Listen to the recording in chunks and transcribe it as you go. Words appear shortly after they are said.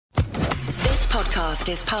podcast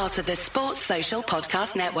is part of the Sports Social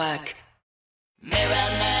Podcast Network. Mirror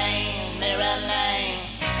name,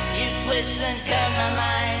 you twist and turn my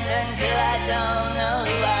mind until I don't know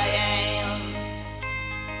who I am.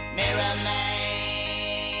 Mirror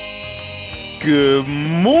name. Good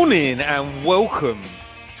morning and welcome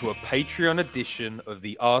to a Patreon edition of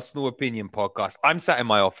the Arsenal Opinion Podcast. I'm sat in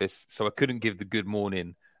my office, so I couldn't give the good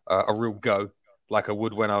morning a real go like I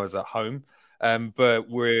would when I was at home. But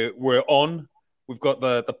we're on. We've got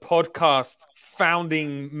the podcast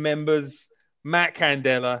founding members, Matt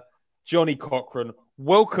Candela, Johnny Cochran.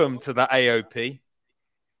 Welcome to the AOP.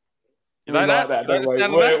 You like that? Don't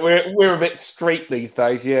we? We're a bit street these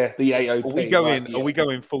days, yeah. The AOP. Are we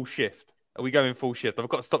going full shift? I've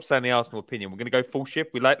got to stop saying the Arsenal Opinion. We're going to go full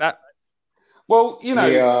shift. We like that? Well, you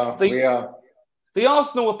know, we are. The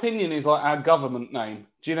Arsenal Opinion is like our government name.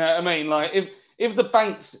 Do you know what I mean? Like if the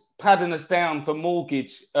bank's padding us down for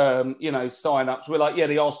mortgage, sign-ups, we're like, yeah,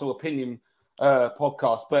 the Arsenal Opinion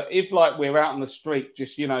podcast. But if like we're out on the street,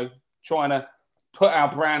 just trying to put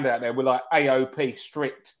our brand out there, we're like AOP,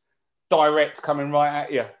 strict, direct, coming right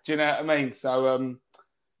at you. Do you know what I mean? So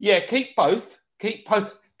keep both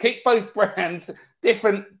brands.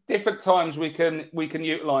 Different times we can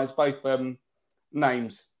utilize both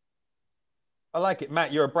names. I like it.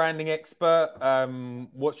 Matt, you're a branding expert.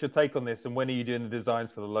 What's your take on this, and when are you doing the designs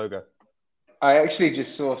for the logo? I actually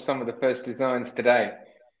just saw some of the first designs today.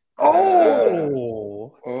 Yeah.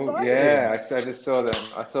 I just saw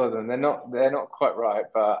them. They're not quite right,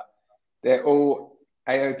 but they're all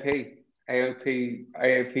AOP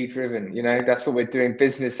driven. That's what we're doing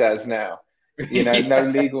business as now. No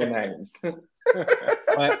legal names.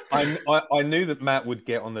 I knew that Matt would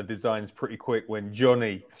get on the designs pretty quick when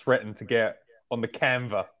Johnny threatened to get on the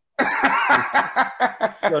Canva.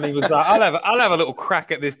 Johnny was like, I'll have a little crack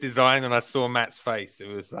at this design, and I saw Matt's face. It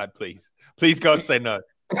was like, please God, say no.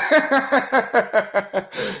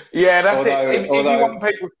 Yeah, that's it. If you want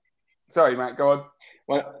people... Sorry, Matt, go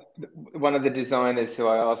on. One of the designers who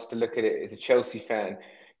I asked to look at it is a Chelsea fan.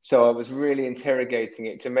 So I was really interrogating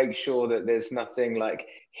it to make sure that there's nothing like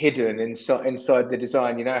hidden inside the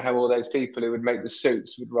design. You know how all those people who would make the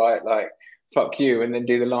suits would write like, fuck you, and then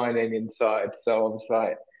do the lining inside. So I was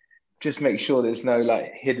like, just make sure there's no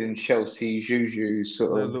like hidden Chelsea juju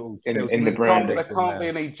sort of in the branding. There can't be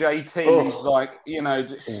any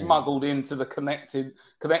JTs smuggled into the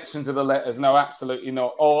connections of the letters. No, absolutely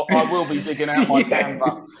not. Or I will be digging out my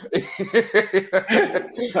Canva.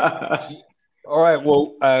 All right,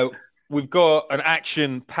 well, we've got an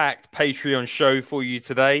action-packed Patreon show for you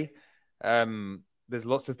today. There's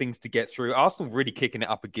lots of things to get through. Arsenal really kicking it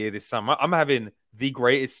up a gear this summer. I'm having the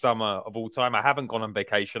greatest summer of all time. I haven't gone on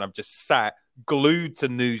vacation. I've just sat glued to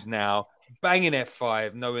news now, banging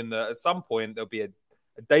F5, knowing that at some point there'll be a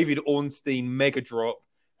David Ornstein mega drop,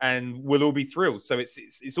 and we'll all be thrilled. So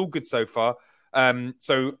it's all good so far.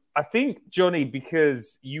 So I think, Johnny,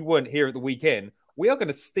 because you weren't here at the weekend, we are going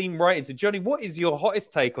to steam right into Johnny. What is your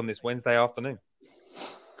hottest take on this Wednesday afternoon?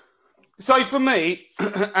 So for me,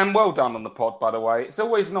 and well done on the pod, by the way, it's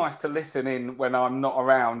always nice to listen in when I'm not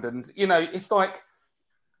around. And, it's like,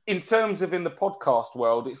 in terms of in the podcast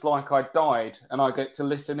world, it's like I died and I get to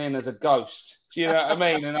listen in as a ghost. Do you know what I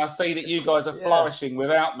mean? And I see that you guys are flourishing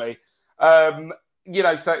without me. So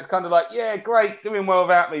it's kind of like, yeah, great, doing well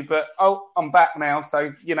without me. But, I'm back now.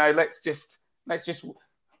 So, let's just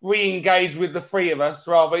re-engage with the three of us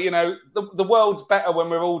rather. The world's better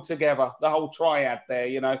when we're all together, the whole triad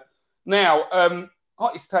there, Now,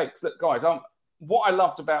 hottest takes. Look, guys, what I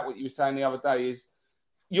loved about what you were saying the other day is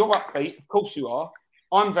you're upbeat. Of course you are.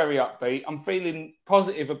 I'm very upbeat. I'm feeling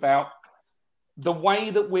positive about the way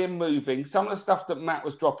that we're moving. Some of the stuff that Matt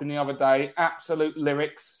was dropping the other day, absolute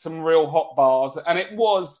lyrics, some real hot bars. And it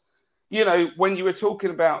was, when you were talking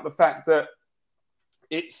about the fact that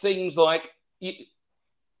it seems like...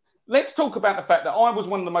 Let's talk about the fact that I was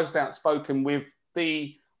one of the most outspoken with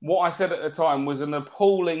what I said at the time was an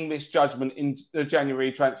appalling misjudgment in the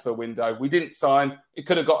January transfer window. We didn't sign. It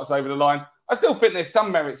could have got us over the line. I still think there's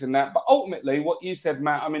some merits in that. But ultimately, what you said,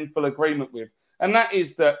 Matt, I'm in full agreement with. And that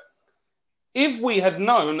is that if we had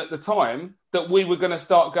known at the time that we were going to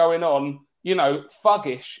start going on,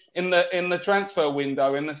 thuggish in the transfer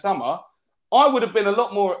window in the summer, I would have been a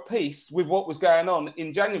lot more at peace with what was going on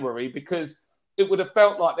in January, because it would have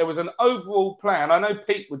felt like there was an overall plan. I know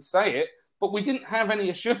Pete would say it, but we didn't have any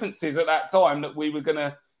assurances at that time that we were going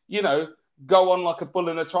to, go on like a bull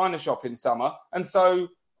in a china shop in summer. And so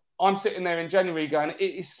I'm sitting there in January going, it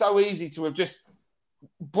is so easy to have just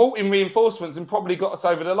brought in reinforcements and probably got us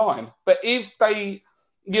over the line. But if they,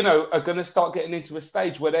 are going to start getting into a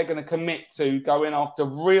stage where they're going to commit to going after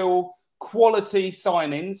real quality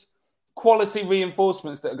signings, quality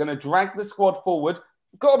reinforcements that are going to drag the squad forward.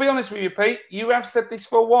 Got to be honest with you, Pete. You have said this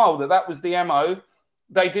for a while that was the MO.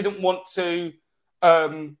 They didn't want to,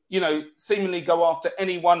 seemingly go after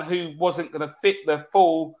anyone who wasn't going to fit the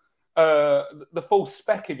full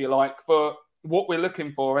spec, if you like, for what we're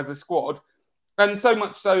looking for as a squad. And so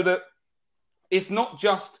much so that it's not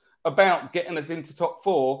just about getting us into top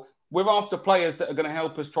four. We're after players that are going to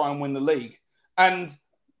help us try and win the league. And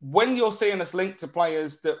when you're seeing us linked to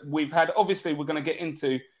players that we've had, obviously we're going to get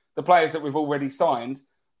into the players that we've already signed,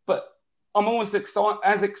 but I'm almost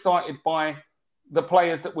as excited by the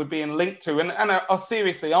players that we're being linked to and are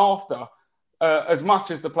seriously after as much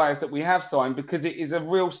as the players that we have signed, because it is a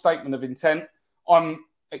real statement of intent. I'm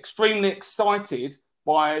extremely excited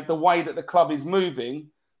by the way that the club is moving,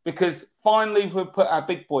 because finally we've put our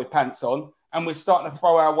big boy pants on and we're starting to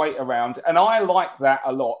throw our weight around. And I like that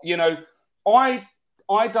a lot.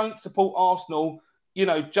 I don't support Arsenal,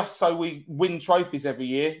 just so we win trophies every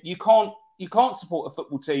year. You can't support a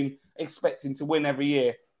football team expecting to win every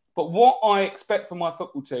year. But what I expect from my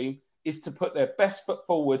football team is to put their best foot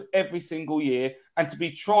forward every single year and to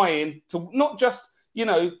be trying to not just,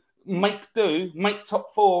 make top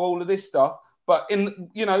four, all of this stuff, but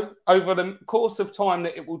over the course of time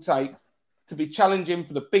that it will take to be challenging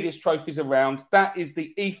for the biggest trophies around. That is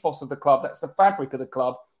the ethos of the club. That's the fabric of the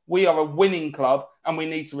club. We are a winning club and we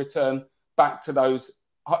need to return back to those,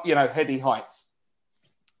 heady heights.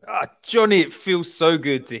 Johnny, it feels so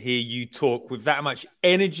good to hear you talk with that much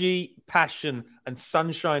energy, passion, and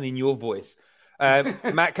sunshine in your voice.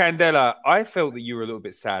 Matt Candela, I felt that you were a little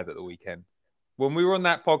bit sad at the weekend. When we were on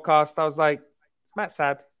that podcast, I was like, is Matt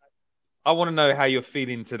sad? I want to know how you're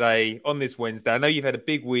feeling today on this Wednesday. I know you've had a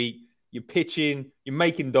big week. You're pitching, you're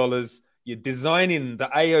making dollars, you're designing the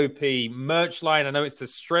AOP merch line. I know it's a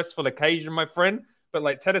stressful occasion, my friend,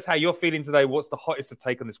 but tell us how you're feeling today. What's the hottest to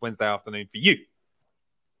take on this Wednesday afternoon for you?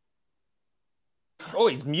 Oh,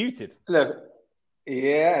 he's muted. Look,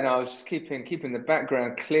 yeah, and I was just keeping the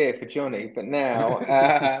background clear for Johnny. But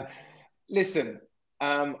now, listen,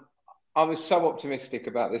 I was so optimistic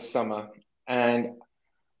about this summer, and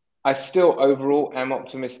I still overall am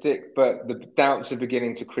optimistic, but the doubts are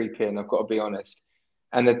beginning to creep in, I've got to be honest.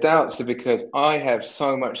 And the doubts are because I have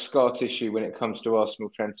so much scar tissue when it comes to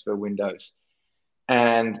Arsenal transfer windows.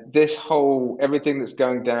 And everything that's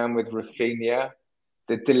going down with Raphinha,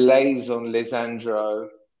 the delays on Lisandro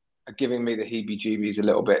are giving me the heebie-jeebies a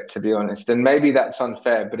little bit, to be honest. And maybe that's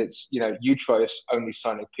unfair, but it's, you try only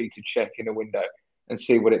signing Peter Cech in a window and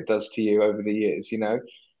see what it does to you over the years,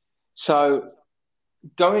 So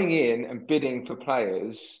going in and bidding for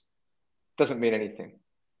players doesn't mean anything.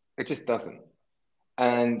 It just doesn't.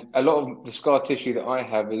 And a lot of the scar tissue that I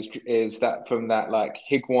have is that from that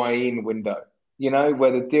Higuain window,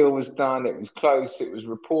 where the deal was done, it was close, it was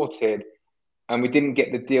reported, and we didn't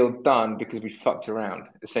get the deal done because we fucked around,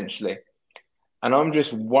 essentially. And I'm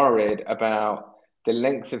just worried about the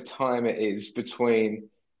length of time it is between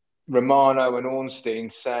Romano and Ornstein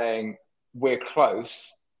saying we're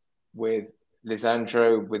close with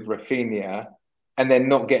Lisandro, with Raphinha, and then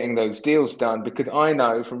not getting those deals done. Because I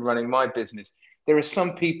know from running my business, there are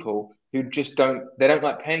some people who just don't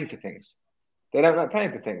like paying for things. They don't like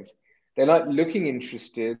paying for things. They like looking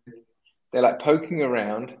interested. They like poking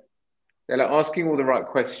around. They like asking all the right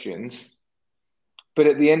questions. But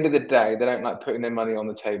at the end of the day, they don't like putting their money on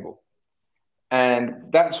the table. And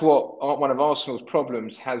that's what one of Arsenal's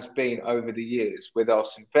problems has been over the years with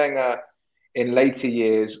Arsene Wenger. In later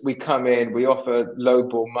years, we come in, we offer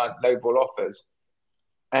lowball offers.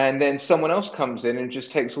 And then someone else comes in and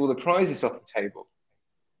just takes all the prizes off the table.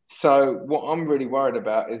 So what I'm really worried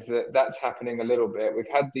about is that that's happening a little bit. We've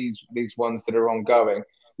had these ones that are ongoing.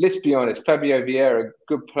 Let's be honest, Fabio Vieira,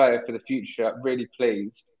 good player for the future, really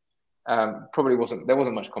pleased. There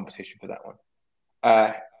wasn't much competition for that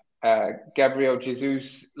one. Gabriel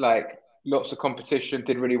Jesus, lots of competition,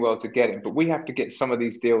 did really well to get him. But we have to get some of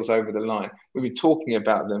these deals over the line. We've been talking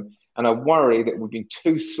about them, and I worry that we've been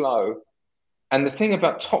too slow. And the thing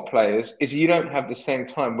about top players is you don't have the same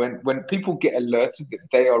time. When people get alerted that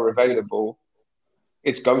they are available,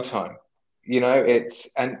 it's go time.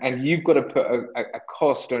 And you've got to put a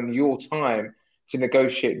cost on your time to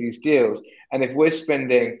negotiate these deals. And if we're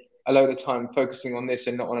spending a load of time focusing on this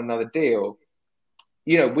and not on another deal,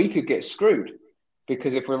 we could get screwed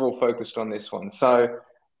because if we're all focused on this one. So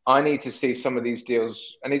I need to see some of these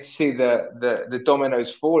deals. I need to see the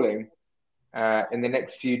dominoes falling in the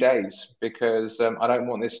next few days, because I don't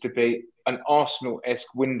want this to be an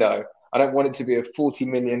Arsenal-esque window. I don't want it to be a 40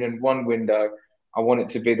 million in one window. I want it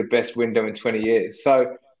to be the best window in 20 years.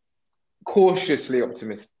 So cautiously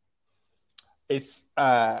optimistic.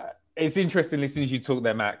 It's interesting listening to you talk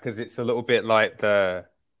there, Matt, because it's a little bit like the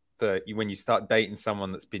when you start dating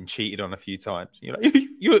someone that's been cheated on a few times. You're like,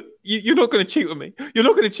 you're not going to cheat on me. You're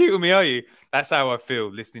not going to cheat on me, are you? That's how I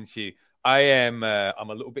feel listening to you. I'm a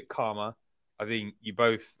little bit calmer. I think you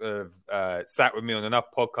both have sat with me on enough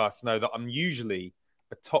podcasts to know that I'm usually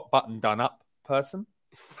a top button done up person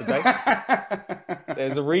today.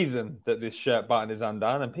 There's a reason that this shirt button is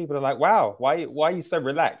undone, and people are like, "Wow, why are you so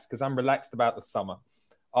relaxed?" Because I'm relaxed about the summer.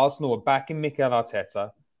 Arsenal are backing Mikel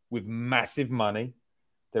Arteta with massive money.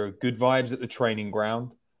 There are good vibes at the training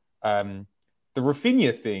ground. The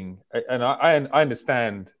Raphinha thing, and I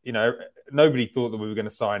understand. Nobody thought that we were going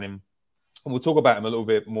to sign him, and we'll talk about him a little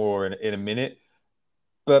bit more in a minute.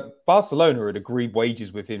 But Barcelona had agreed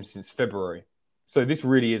wages with him since February. So this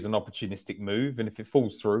really is an opportunistic move. And if it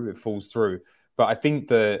falls through, it falls through. But I think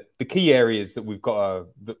the key areas that we've got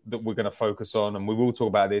that we're going to focus on, and we will talk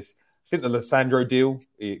about this, I think the Lisandro deal,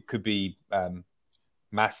 it could be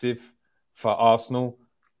massive for Arsenal.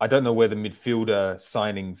 I don't know where the midfielder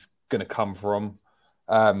signing's going to come from.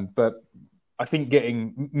 But I think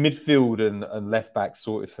getting midfield and left back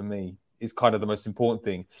sorted for me is kind of the most important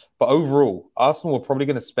thing. But overall, Arsenal are probably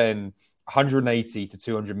going to spend 180 to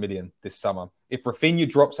 200 million this summer. If Raphinha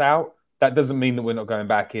drops out, that doesn't mean that we're not going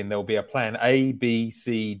back in. There'll be a plan A, B,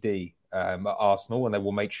 C, D at Arsenal, and they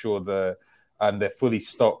will make sure they're fully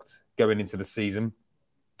stocked going into the season.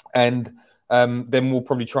 And then we'll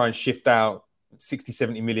probably try and shift out 60,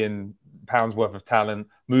 70 million pounds worth of talent,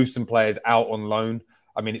 move some players out on loan.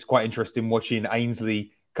 I mean, it's quite interesting watching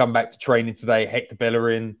Ainsley come back to training today. Hector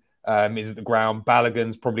Bellerin is at the ground.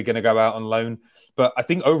 Balogun's probably going to go out on loan. But I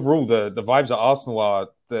think overall, the vibes at Arsenal are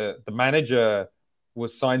the manager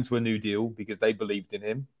was signed to a new deal because they believed in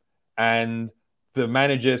him. And the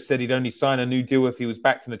manager said he'd only sign a new deal if he was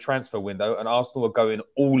backed in the transfer window. And Arsenal are going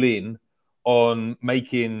all in on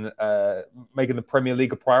making the Premier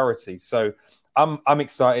League a priority. So I'm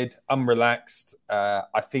excited. I'm relaxed.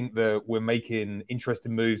 I think that we're making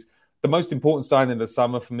interesting moves. The most important signing of the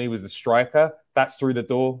summer for me was the striker. That's through the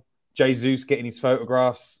door. Jesus getting his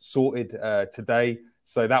photographs sorted today.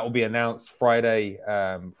 So that will be announced Friday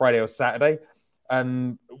or Saturday.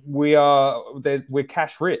 And we're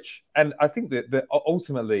cash rich. And I think that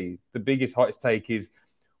ultimately the biggest hottest take is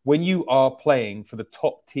when you are playing for the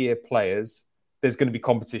top tier players, there's going to be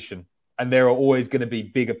competition. And there are always going to be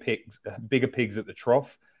bigger pigs at the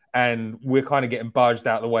trough. And we're kind of getting barged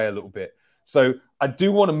out of the way a little bit. So I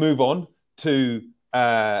do want to move on to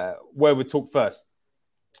where we talk first.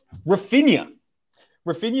 Raphinha.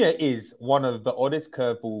 Raphinha is one of the oddest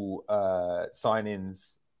curveball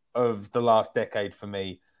signings of the last decade for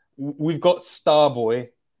me. We've got Starboy,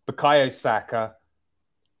 Bukayo Saka,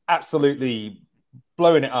 absolutely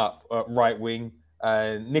blowing it up at right wing.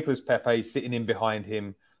 Nicolas Pepe sitting in behind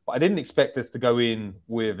him. But I didn't expect us to go in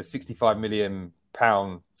with a £65 million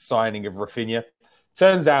signing of Raphinha.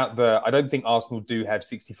 Turns out that I don't think Arsenal do have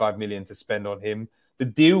 65 million to spend on him. The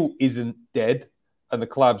deal isn't dead, and the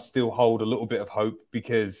club still hold a little bit of hope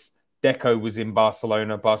because Deco was in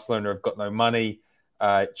Barcelona. Barcelona have got no money.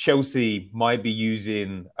 Chelsea might be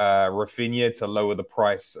using Raphinha to lower the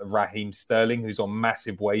price of Raheem Sterling, who's on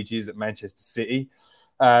massive wages at Manchester City.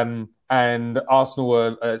 And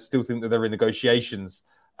Arsenal still think that they're in negotiations.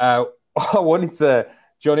 Johnny, I wanted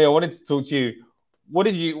to talk to you. What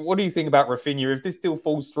do you think about Raphinha? If this deal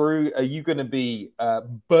falls through, are you going to be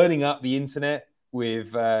burning up the internet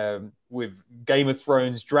with Game of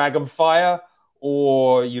Thrones Dragon Fire,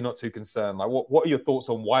 or you're not too concerned? Like, what are your thoughts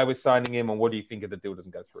on why we're signing him, and what do you think if the deal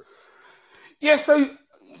doesn't go through? Yeah, so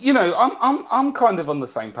I'm kind of on the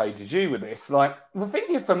same page as you with this. Like,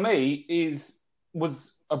 Raphinha for me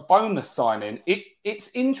was a bonus signing.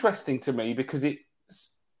 It's interesting to me because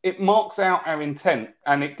it marks out our intent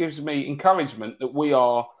and it gives me encouragement that we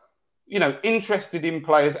are, interested in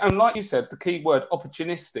players. And like you said, the key word,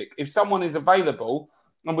 opportunistic. If someone is available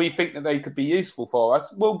and we think that they could be useful for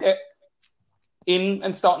us, we'll get in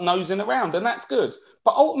and start nosing around, and that's good.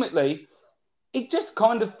 But ultimately, it just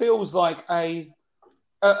kind of feels like a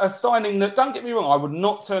signing that, don't get me wrong, I would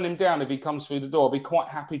not turn him down if he comes through the door. I'd be quite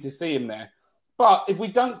happy to see him there. But if we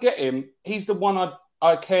don't get him, he's the one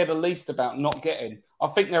I care the least about not getting. I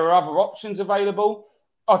think there are other options available.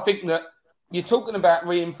 I think that you're talking about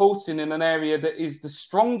reinforcing in an area that is the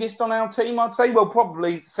strongest on our team, I'd say. Well,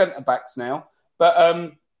 probably centre-backs now. But,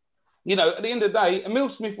 at the end of the day, Emile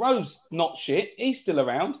Smith-Rowe's not shit. He's still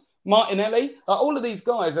around. Martinelli. All of these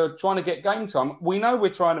guys are trying to get game time. We know we're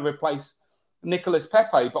trying to replace Nicolas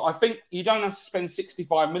Pepe, but I think you don't have to spend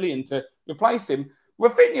 65 million to replace him.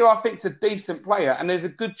 Raphinha, I think, is a decent player, and there's a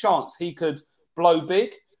good chance he could blow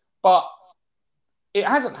big. But it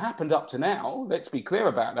hasn't happened up to now. Let's be clear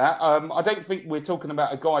about that. I don't think we're talking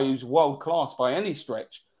about a guy who's world class by any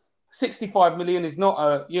stretch. 65 million is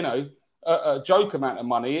not a joke amount of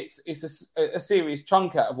money. It's a serious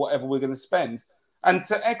chunk out of whatever we're going to spend. And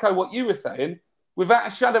to echo what you were saying, without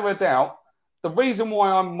a shadow of a doubt, the reason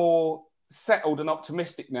why I'm more settled and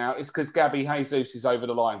optimistic now is because Gabby Jesus is over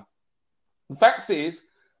the line. The fact is,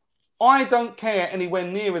 I don't care anywhere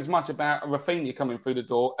near as much about Raphinha coming through the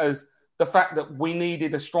door as the fact that we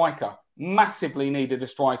needed a striker, massively needed a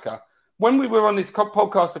striker. When we were on this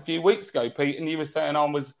podcast a few weeks ago, Pete, and you were saying I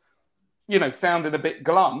was, sounded a bit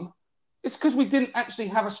glum, it's because we didn't actually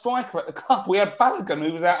have a striker at the club. We had Balogun,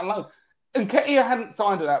 who was out on loan. And Nketiah hadn't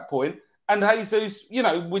signed at that point. And Jesus,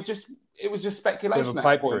 it was just speculation at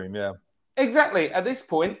that point. Yeah. Exactly. At this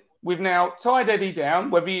point, we've now tied Eddie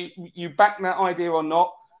down, whether you back that idea or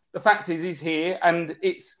not. The fact is, he's here, and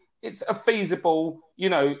it's a feasible,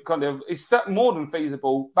 it's more than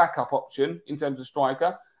feasible backup option in terms of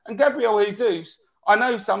striker. And Gabriel Jesus, I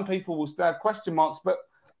know some people will still have question marks, but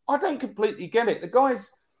I don't completely get it. The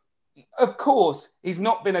guy's, of course, he's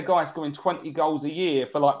not been a guy scoring 20 goals a year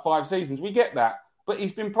for like 5 seasons. We get that. But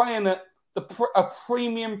he's been playing at a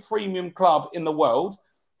premium club in the world.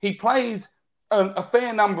 He plays a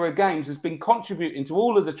fair number of games, has been contributing to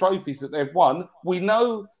all of the trophies that they've won. We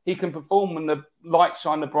know he can perform when the lights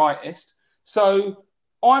shine the brightest. So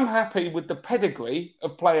I'm happy with the pedigree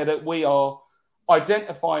of player that we are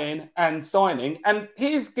identifying and signing. And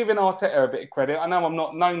here's giving Arteta a bit of credit. I know I'm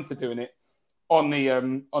not known for doing it on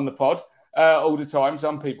the pod all the time.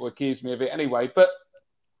 Some people accuse me of it anyway. But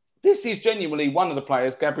this is genuinely one of the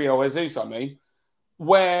players, Gabriel Jesus,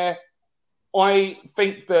 where I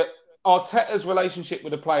think that Arteta's relationship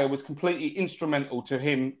with the player was completely instrumental to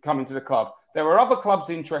him coming to the club. There were other clubs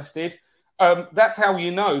interested. That's how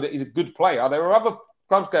you know that he's a good player. There were other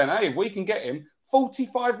clubs going, hey, if we can get him,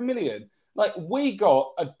 45 million. Like, we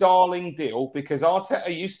got a darling deal because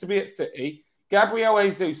Arteta used to be at City. Gabriel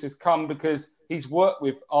Jesus has come because he's worked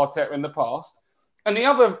with Arteta in the past. And the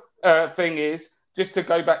other thing is, just to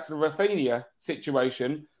go back to the Raphinha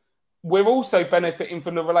situation, we're also benefiting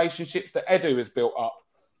from the relationships that Edu has built up.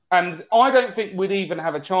 And I don't think we'd even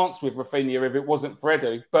have a chance with Raphinha if it wasn't for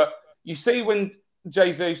Edu. But you see when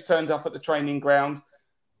Jesus turned up at the training ground,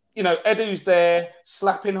 Edu's there,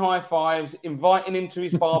 slapping high fives, inviting him to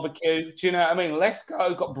his barbecue. Do you know what I mean? Let's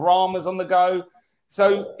go. Got Brahmas on the go.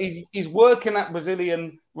 So he's working at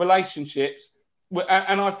Brazilian relationships.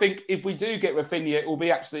 And I think if we do get Raphinha, it will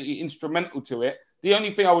be absolutely instrumental to it. The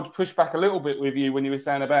only thing I would push back a little bit with you when you were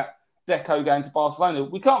saying about Deco going to Barcelona,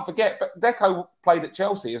 we can't forget, but Deco played at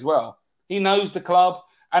Chelsea as well. He knows the club.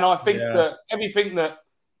 And I think that everything that,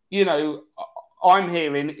 I'm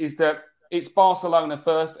hearing is that it's Barcelona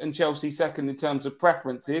first and Chelsea second in terms of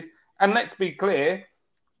preferences. And let's be clear,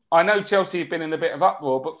 I know Chelsea have been in a bit of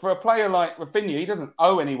uproar, but for a player like Raphinha, he doesn't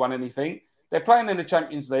owe anyone anything. They're playing in the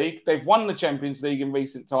Champions League. They've won the Champions League in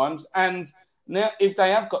recent times. And now, if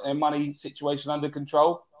they have got their money situation under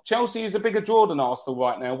control, Chelsea is a bigger draw than Arsenal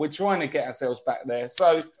right now. We're trying to get ourselves back there.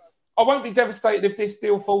 So I won't be devastated if this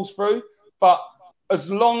deal falls through. But as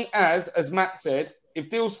long as Matt said, if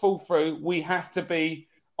deals fall through, we have to be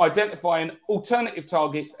identifying alternative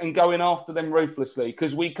targets and going after them ruthlessly,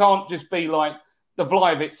 because we can't just be like the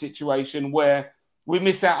Vlahovic situation where we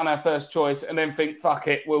miss out on our first choice and then think, fuck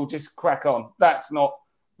it, we'll just crack on. That's not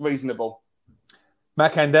reasonable.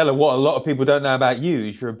 Matt Candela, what a lot of people don't know about you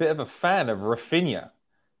is you're a bit of a fan of Raphinha.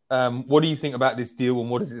 What do you think about this deal, and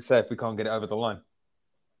what does it say if we can't get it over the line?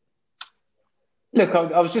 Look,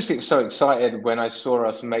 I was just so excited when I saw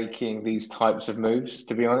us making these types of moves,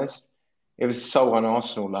 to be honest. It was so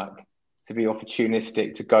un-Arsenal-like to be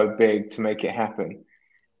opportunistic, to go big, to make it happen.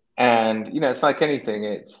 And, it's like anything.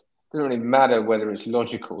 It doesn't really matter whether it's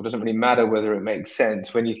logical. It doesn't really matter whether it makes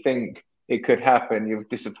sense. When you think it could happen, you're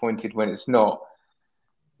disappointed when it's not.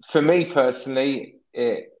 For me personally,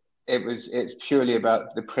 it's purely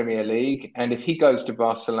about the Premier League. And if he goes to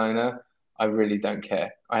Barcelona, I really don't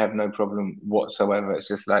care. I have no problem whatsoever. It's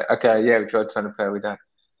just like, okay, yeah, we tried to sign a player, we don't.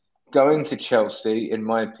 Going to Chelsea, in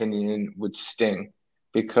my opinion, would sting,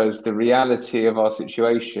 because the reality of our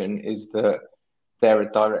situation is that they're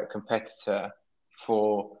a direct competitor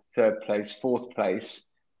for third place, fourth place.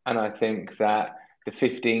 And I think that the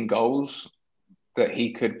 15 goals that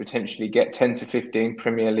he could potentially get, 10 to 15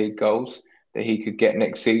 Premier League goals that he could get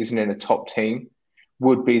next season in a top team,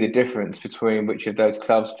 would be the difference between which of those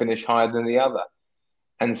clubs finish higher than the other.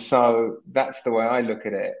 And so that's the way I look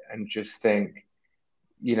at it, and just think,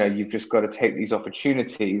 you've just got to take these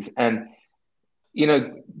opportunities. And,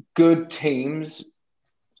 good teams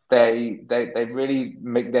they really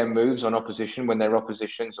make their moves on opposition when their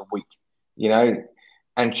oppositions are weak, you know.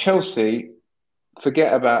 And Chelsea,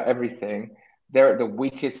 forget about everything. They're at the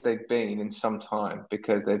weakest they've been in some time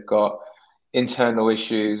because they've got internal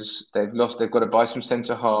issues. They've got to buy some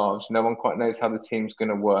centre halves. No one quite knows how the team's going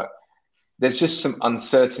to work. There's just some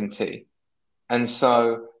uncertainty. And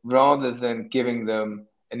so rather than giving them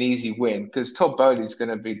an easy win, because Todd Bowley's going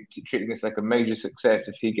to be treating this like a major success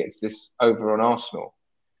if he gets this over on Arsenal.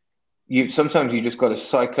 Sometimes you just got to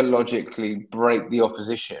psychologically break the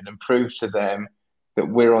opposition and prove to them that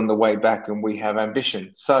we're on the way back and we have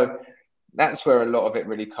ambition. So that's where a lot of it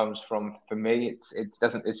really comes from for me.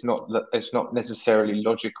 It's not necessarily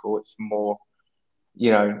logical. It's more,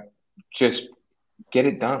 just get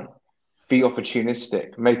it done, be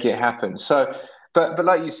opportunistic, make it happen. So, but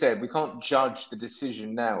like you said, we can't judge the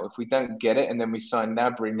decision now. If we don't get it and then we sign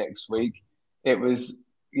Gnabry next week, it was,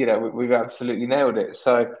 we've absolutely nailed it.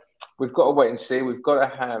 So we've got to wait and see. We've got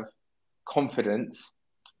to have confidence.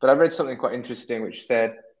 But I read something quite interesting which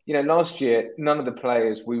said, last year, none of the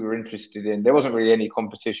players we were interested in, there wasn't really any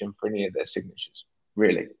competition for any of their signatures,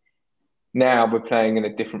 really. Now we're playing in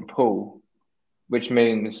a different pool, which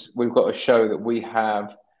means we've got to show that we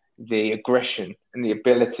have the aggression and the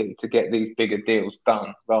ability to get these bigger deals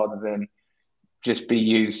done rather than just be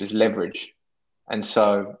used as leverage. And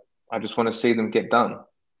so I just want to see them get done.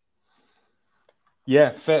 Yeah,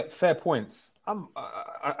 fair points.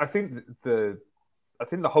 I think the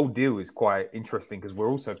whole deal is quite interesting because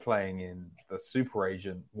we're also playing in the super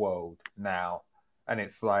agent world now. And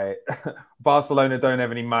it's like Barcelona don't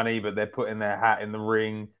have any money, but they're putting their hat in the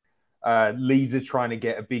ring. Leeds are trying to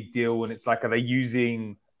get a big deal. And it's like, are they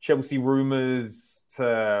using Chelsea rumours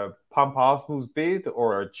to pump Arsenal's bid,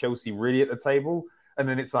 or are Chelsea really at the table? And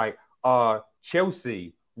then it's like, are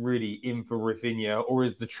Chelsea really in for Raphinha, or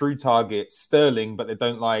is the true target Sterling, but they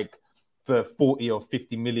don't like the 40 or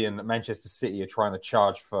 50 million that Manchester City are trying to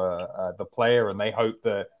charge for the player, and they hope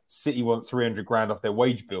that City wants 300 grand off their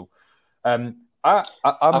wage bill. I've got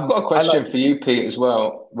a question for you, Pete, as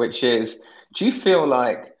well, which is, do you feel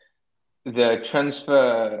like the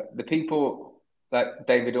people like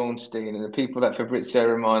David Ornstein and the people like Fabrizio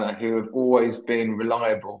Romano, who have always been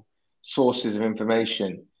reliable sources of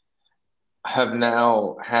information, have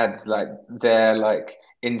now had their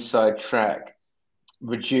inside track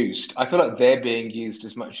reduced? I feel like they're being used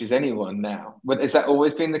as much as anyone now. But has that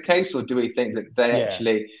always been the case, or do we think that they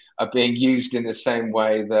actually are being used in the same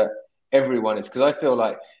way that everyone is? Because I feel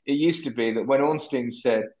like it used to be that when Ornstein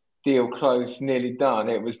said deal closed, nearly done,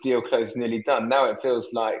 it was deal closed, nearly done. Now it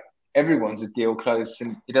feels like everyone's a deal closed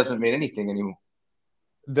and it doesn't mean anything anymore.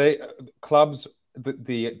 The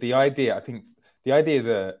idea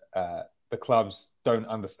that the clubs don't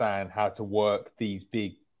understand how to work these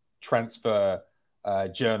big transfer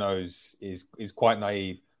journos is quite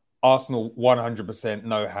naive. Arsenal 100%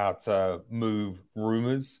 know how to move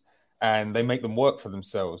rumours, and they make them work for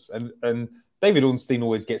themselves. And David Ornstein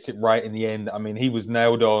always gets it right in the end. I mean, he was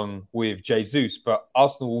nailed on with Jesus, but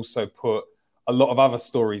Arsenal also put a lot of other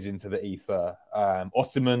stories into the ether.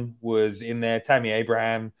 Osimhen was in there. Tammy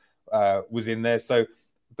Abraham was in there. So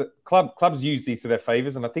the clubs use these to their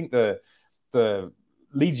favours, and I think the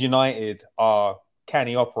Leeds United are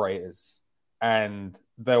canny operators, and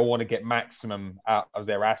they'll want to get maximum out of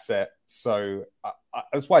their asset. So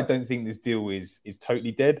that's why I don't think this deal is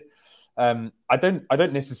totally dead. I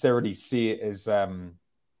don't necessarily see it as a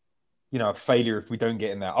failure if we don't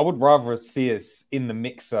get in there. I would rather see us in the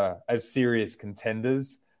mixer as serious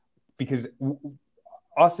contenders, because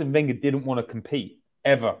Arsene Wenger didn't want to compete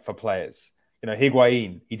ever for players.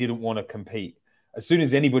 Higuain, he didn't want to compete. As soon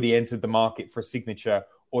as anybody entered the market for a signature,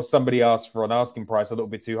 or somebody asked for an asking price a little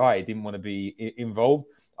bit too high, he didn't want to be involved.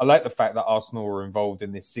 I like the fact that Arsenal were involved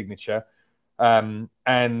in this signature. And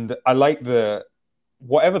I like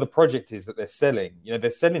whatever the project is that they're selling,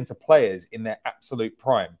 they're selling to players in their absolute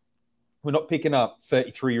prime. We're not picking up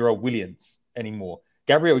 33-year-old Williams anymore.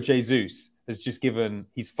 Gabriel Jesus has just given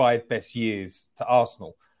his 5 best years to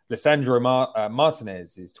Arsenal. Lisandro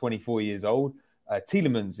Martinez is 24 years old.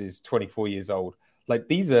 Tielemans is 24 years old.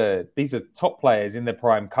 These are top players in their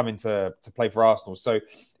prime coming to play for Arsenal. So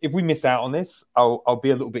if we miss out on this, I'll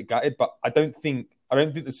be a little bit gutted. But I don't think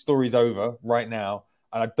the story's over right now,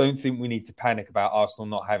 and I don't think we need to panic about Arsenal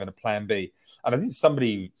not having a plan B. And I think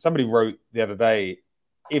somebody wrote the other day,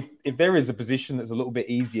 if there is a position that's a little bit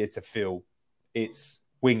easier to fill, it's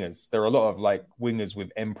wingers. There are a lot of wingers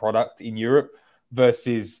with end product in Europe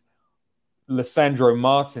versus Lisandro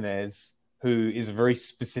Martinez, who is a very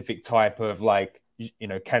specific type of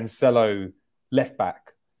Cancelo left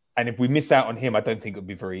back. And if we miss out on him, I don't think it'll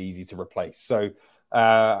be very easy to replace. So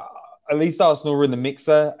At least Arsenal are in the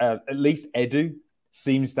mixer. At least Edu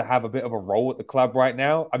seems to have a bit of a role at the club right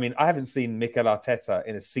now. I mean, I haven't seen Mikel Arteta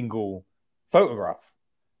in a single photograph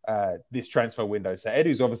this transfer window. So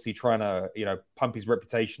Edu's obviously trying to, pump his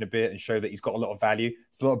reputation a bit and show that he's got a lot of value.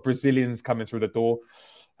 There's a lot of Brazilians coming through the door.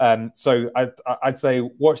 So I'd say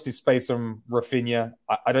watch this space on Raphinha.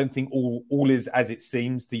 I don't think all is as it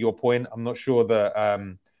seems, to your point. I'm not sure that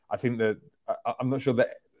I'm not sure that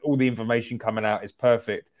all the information coming out is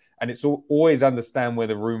perfect. And it's always understand where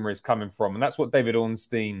the rumor is coming from. And that's what David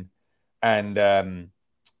Ornstein and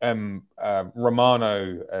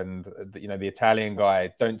Romano and the Italian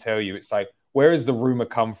guy don't tell you. It's like, where has the rumor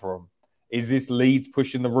come from? Is this Leeds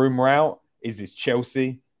pushing the rumor out? Is this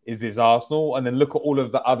Chelsea? Is this Arsenal? And then look at all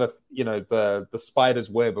of the other, the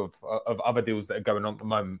spider's web of other deals that are going on at the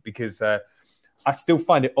moment. Because I still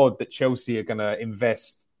find it odd that Chelsea are going to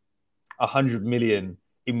invest 100 million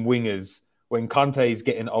in wingers when Kante is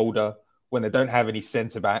getting older, when they don't have any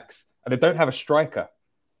centre backs, and they don't have a striker.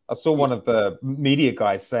 I saw one of the media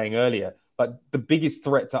guys saying earlier, like the biggest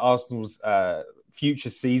threat to Arsenal's future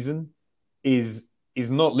season is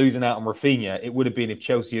not losing out on Raphinha. It would have been if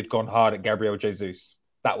Chelsea had gone hard at Gabriel Jesus.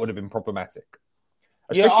 That would have been problematic,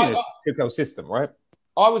 especially in a Tuchel system, right?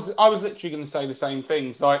 I was literally going to say the same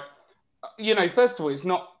things. Like, first of all, it's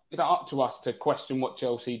not up to us to question what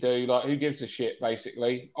Chelsea do. Like, who gives a shit?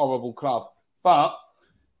 Basically, horrible club. But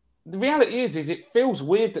the reality is it feels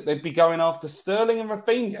weird that they'd be going after Sterling and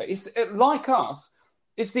Raphinha. It's like us.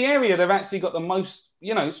 It's the area they've actually got the most,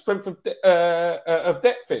 strength of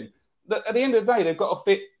depth in. At the end of the day, they've got to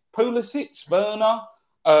fit Pulisic, Werner.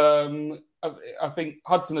 I think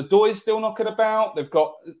Hudson-Odoi is still knocking about. They've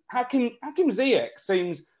got Hakim Ziyech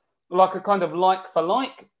seems like a kind of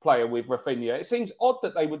like-for-like player with Raphinha. It seems odd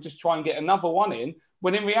that they would just try and get another one in,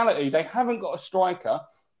 when in reality they haven't got a striker.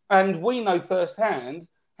 And we know firsthand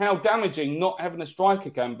how damaging not having a striker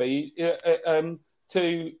can be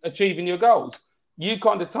to achieving your goals. You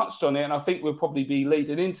kind of touched on it, and I think we'll probably be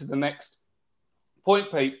leading into the next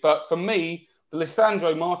point, Pete. But for me, the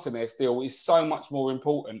Lisandro Martinez deal is so much more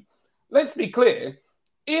important. Let's be clear.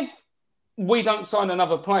 If we don't sign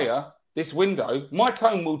another player this window, my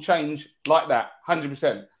tone will change like that,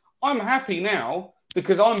 100%. I'm happy now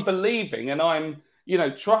because I'm believing and I'm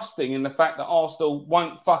trusting in the fact that Arsenal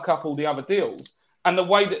won't fuck up all the other deals. And the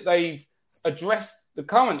way that they've addressed the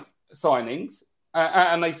current signings,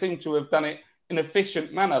 and they seem to have done it in an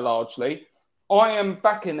efficient manner largely, I am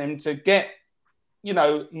backing them to get,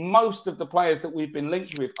 most of the players that we've been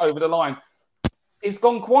linked with over the line. It's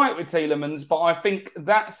gone quiet with Tielemans, but I think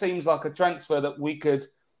that seems like a transfer that we could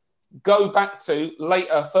go back to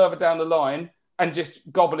later, further down the line, and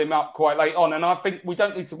just gobble him up quite late on. And I think we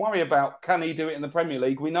don't need to worry about, can he do it in the Premier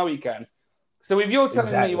League? We know he can. So if you're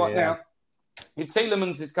telling me right now, if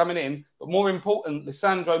Tielemans is coming in, but more important,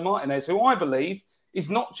 Lisandro Martinez, who I believe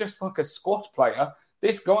is not just like a squad player,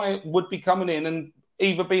 this guy would be coming in and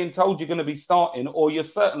either being told you're going to be starting or you're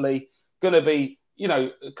certainly going to be,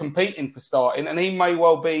 competing for starting. And he may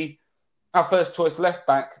well be our first choice left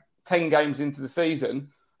back 10 games into the season.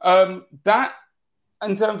 That,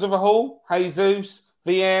 in terms of a haul, Jesus,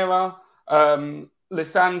 Vieira,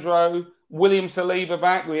 Lisandro, William Saliba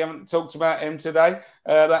back. We haven't talked about him today.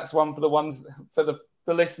 That's one for the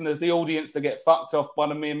listeners, the audience, to get fucked off by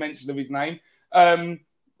the mere mention of his name.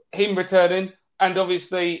 Him returning. And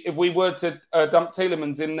obviously, if we were to dump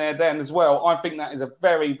Tielemans in there then as well, I think that is a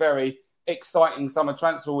very, very exciting summer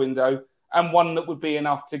transfer window and one that would be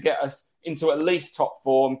enough to get us into at least top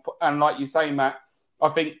four. And like you say, Matt, I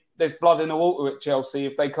think there's blood in the water at Chelsea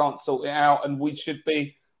if they can't sort it out, and we should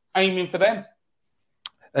be aiming for them.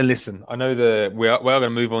 And listen, I know we are going to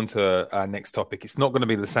move on to our next topic. It's not going to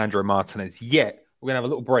be Lisandro Martinez yet. We're going to have a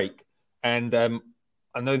little break. And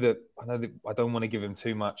I know that I don't want to give him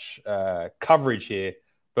too much coverage here,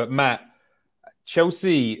 but Matt,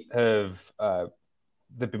 Chelsea have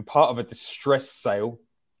they've been part of a distressed sale.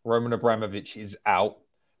 Roman Abramovich is out.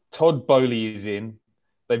 Todd Boehly is in.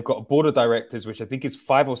 They've got a board of directors, which I think is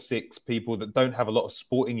 5 or 6 people that don't have a lot of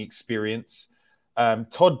sporting experience.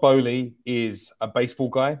 Todd Boehly is a baseball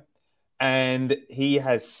guy, and he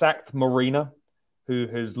has sacked Marina, who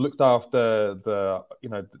has looked after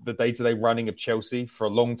the day-to-day running of Chelsea for a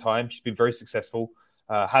long time. She's been very successful,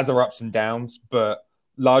 has her ups and downs, but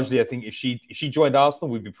largely I think if she joined Arsenal,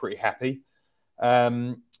 we'd be pretty happy.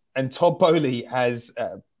 And Todd Boehly has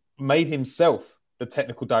made himself the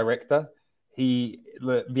technical director. The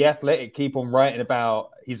Athletic keep on writing about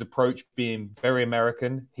his approach being very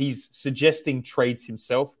American. He's suggesting trades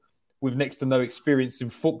himself with next to no experience in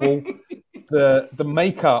football. The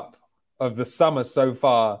makeup of the summer so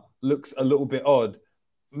far looks a little bit odd.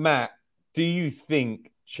 Matt, do you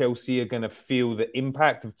think Chelsea are going to feel the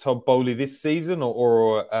impact of Todd Bowley this season,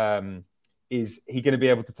 or is he going to be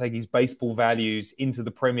able to take his baseball values into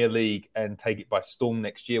the Premier League and take it by storm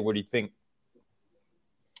next year? What do you think?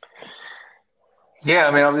 Yeah,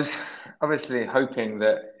 I mean, I was obviously hoping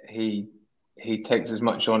that he takes as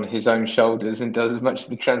much on his own shoulders and does as much of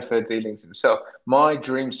the transfer dealings himself. My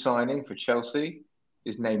dream signing for Chelsea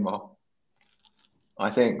is Neymar. I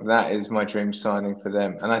think that is my dream signing for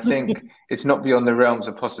them. And I think it's not beyond the realms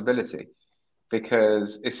of possibility,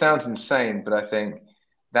 because it sounds insane, but I think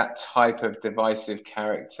that type of divisive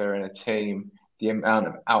character in a team, the amount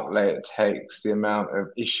of outlay it takes, the amount of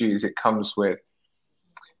issues it comes with,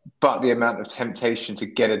 but the amount of temptation to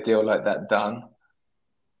get a deal like that done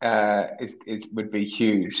would be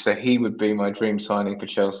huge. So he would be my dream signing for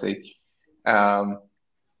Chelsea.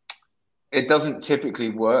 It doesn't typically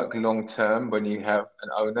work long term when you have an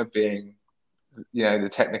owner being, the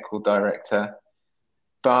technical director.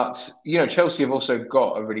 But, Chelsea have also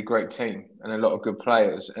got a really great team and a lot of good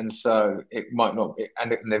players. And so it might not be,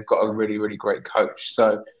 and they've got a really, really great coach.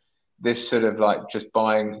 So this sort of like just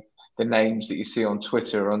buying the names that you see on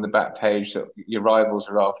Twitter or on the back page that your rivals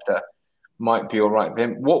are after might be all right for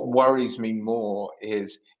him. What worries me more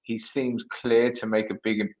is he seems clear to make a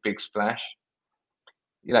big splash.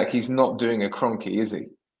 Like, he's not doing a Kroenke, is he?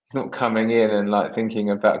 He's not coming in and like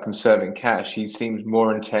thinking about conserving cash. He seems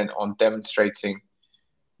more intent on demonstrating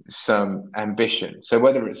some ambition. So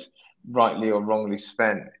whether it's rightly or wrongly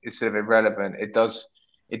spent is sort of irrelevant.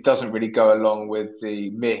 It doesn't really go along with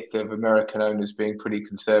the myth of American owners being pretty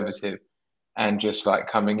conservative and just like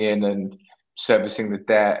coming in and servicing the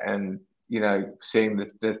debt and, seeing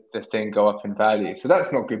the thing go up in value. So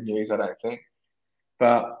that's not good news, I don't think.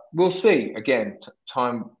 But we'll see. Again,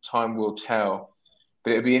 time will tell.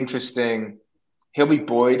 But it'll be interesting. He'll be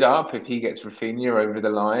buoyed up if he gets Raphinha over the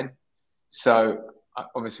line. So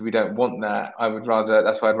obviously we don't want that.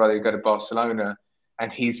 That's why I'd rather go to Barcelona,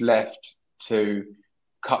 and he's left to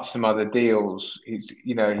cut some other deals. He's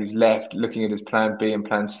left looking at his plan B and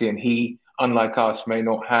plan C, and he, unlike us, may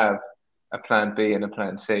not have a plan B and a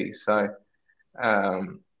plan C. So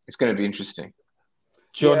it's going to be interesting.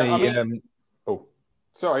 Johnny,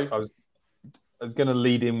 sorry. I was going to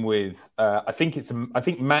lead in with, I think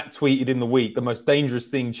Matt tweeted in the week, the most dangerous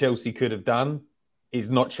thing Chelsea could have done is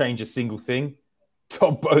not change a single thing.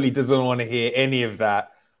 Todd Bowley doesn't want to hear any of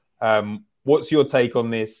that. What's your take on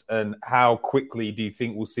this, and how quickly do you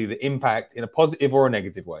think we'll see the impact in a positive or a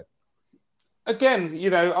negative way? Again,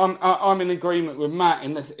 I'm in agreement with Matt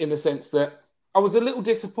in the sense that I was a little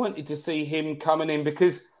disappointed to see him coming in,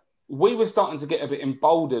 because we were starting to get a bit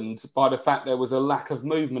emboldened by the fact there was a lack of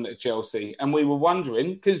movement at Chelsea. And we were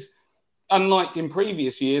wondering, because unlike in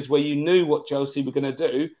previous years where you knew what Chelsea were going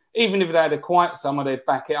to do, even if they had a quiet summer, they'd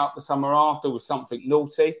back it up the summer after with something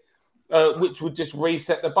naughty, which would just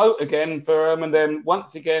reset the boat again for them. And then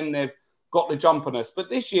once again, they've got the jump on us. But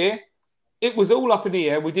this year, it was all up in the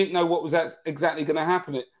air. We didn't know what was exactly going to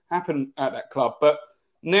happen at that club. But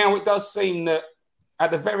now it does seem that at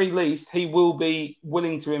the very least, he will be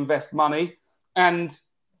willing to invest money. And,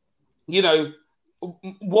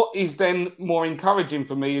 what is then more encouraging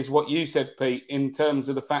for me is what you said, Pete, in terms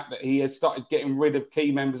of the fact that he has started getting rid of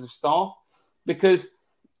key members of staff. Because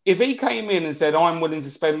if he came in and said, I'm willing to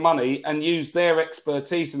spend money and use their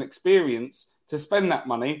expertise and experience to spend that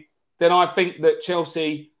money, then I think that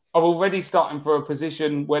Chelsea are already starting for a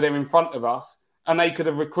position where they're in front of us, and they could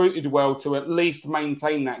have recruited well to at least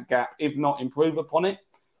maintain that gap, if not improve upon it.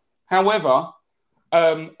 However,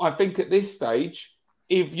 I think at this stage,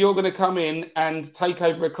 if you're going to come in and take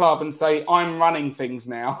over a club and say, I'm running things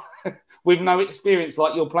now, with no experience,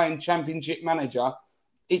 like you're playing Championship manager,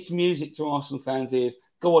 it's music to Arsenal fans' ears.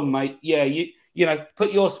 Go on, mate. Yeah,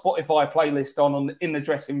 put your Spotify playlist on in the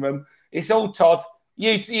dressing room. It's all Todd.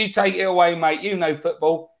 You take it away, mate. You know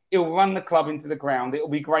football. He'll run the club into the ground. It'll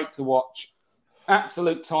be great to watch.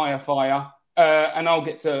 Absolute tyre fire, and I'll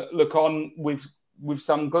get to look on with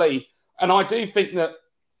some glee. And I do think that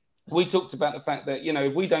we talked about the fact that,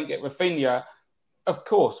 if we don't get Raphinha, of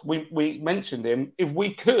course, we mentioned him. If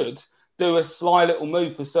we could do a sly little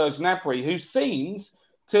move for Serge Gnabry, who seems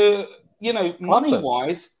to,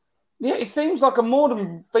 money-wise, it seems like a more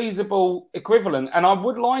than feasible equivalent. And I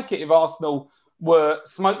would like it if Arsenal were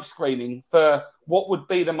smoke screening for what would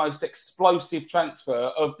be the most explosive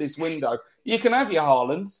transfer of this window. You can have your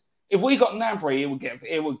Haalands. If we got Gnabry,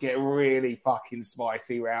 it would get really fucking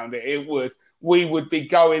spicy around it. It would. We would be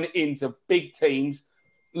going into big teams.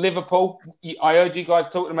 Liverpool, I heard you guys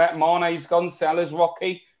talking about Mane's gone, Salah's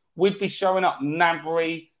rocky. We'd be showing up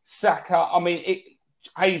Gnabry, Saka. I mean,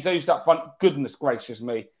 Jesus up front, goodness gracious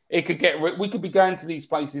me. We could be going to these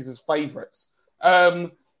places as favourites.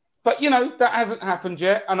 But, that hasn't happened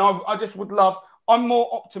yet. And I just would love, I'm more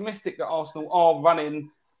optimistic that Arsenal are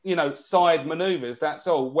running, side manoeuvres. That's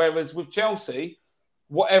all. Whereas with Chelsea,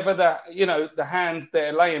 whatever the hand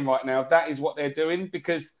they're laying right now, that is what they're doing.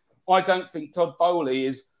 Because I don't think Todd Bowley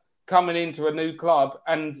is coming into a new club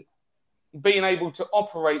and being able to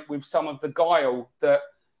operate with some of the guile that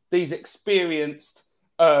these experienced,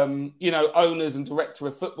 owners and director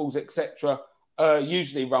of footballs, etc.,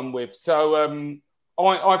 usually run with. So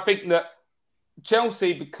I think that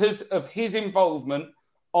Chelsea, because of his involvement,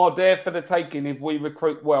 are there for the taking if we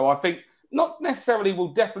recruit well. I think not necessarily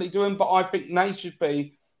we'll definitely do them, but I think they should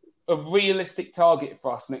be a realistic target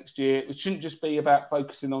for us next year. It shouldn't just be about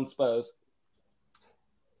focusing on Spurs.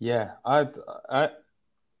 Yeah,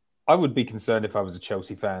 I would be concerned if I was a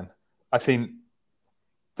Chelsea fan. I think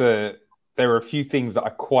there are a few things that I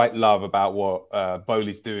quite love about what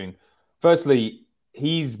Bowley's doing. Firstly,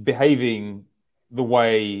 he's behaving the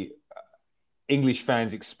way English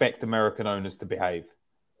fans expect American owners to behave.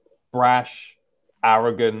 Brash,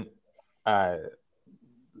 arrogant,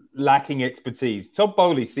 lacking expertise. Todd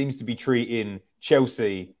Bowley seems to be treating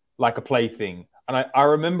Chelsea like a plaything. And I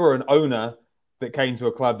remember an owner that came to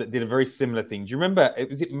a club that did a very similar thing. Do you remember?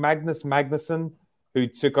 Was it Magnus Magnusson who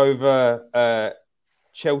took over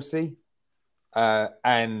Chelsea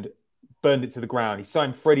and burned it to the ground? He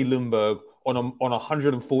signed Freddie Ljungberg on a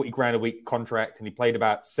 140 grand a week contract, and he played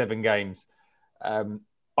about 7 games.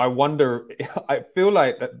 I wonder. I feel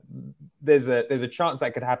like that there's a chance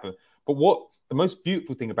that could happen. But what the most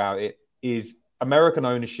beautiful thing about it is, American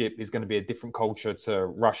ownership is going to be a different culture to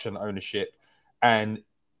Russian ownership, and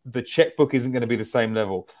the checkbook isn't going to be the same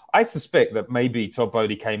level. I suspect that maybe Todd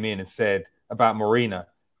Bowley came in and said about Marina,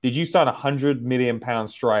 did you sign £100 million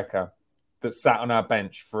striker that sat on our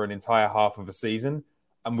bench for an entire half of a season,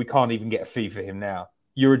 and we can't even get a fee for him now?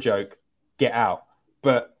 You're a joke. Get out.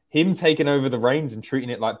 But him taking over the reins and treating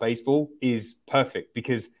it like baseball is perfect,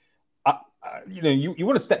 because you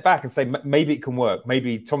want to step back and say maybe it can work.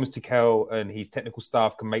 Maybe Thomas Tuchel and his technical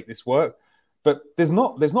staff can make this work. But there's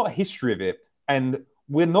not a history of it, and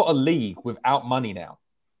we're not a league without money now.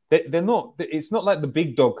 They're not. It's not like the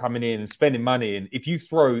big dog coming in and spending money. And if you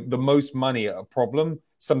throw the most money at a problem,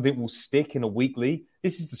 something will stick in a weak league.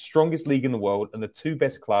 This is the strongest league in the world, and the 2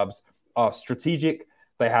 best clubs are strategic.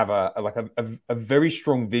 They have a very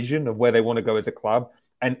strong vision of where they want to go as a club,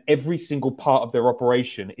 and every single part of their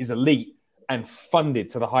operation is elite and funded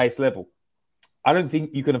to the highest level. I don't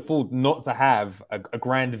think you can afford not to have a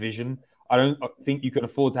grand vision. I don't think you can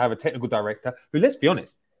afford to have a technical director who, let's be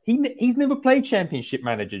honest, he's never played Championship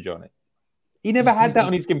Manager, Johnny. He never had that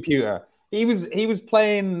on his computer. He was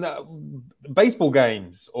playing baseball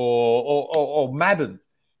games or Madden.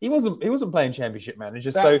 He wasn't playing Championship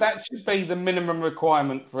Manager. That should be the minimum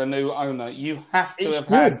requirement for a new owner. You have to have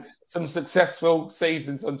had some successful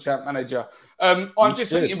seasons on Champ Manager. I'm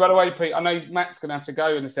just thinking, by the way, Pete, I know Matt's going to have to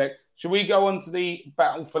go in a sec. Should we go on to the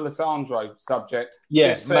battle for Lisandro subject?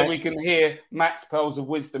 Yes. Just so we can hear Matt's pearls of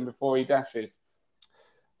wisdom before he dashes.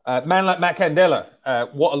 Man like Matt Candela,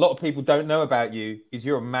 what a lot of people don't know about you is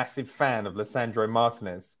you're a massive fan of Lisandro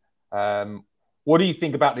Martinez. What do you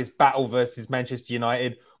think about this battle versus Manchester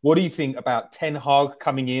United? What do you think about Ten Hag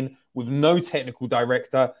coming in with no technical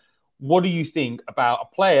director? What do you think about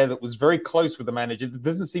a player that was very close with the manager that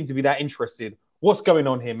doesn't seem to be that interested? What's going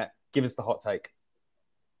on here, Matt? Give us the hot take.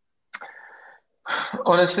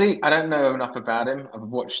 Honestly, I don't know enough about him. I've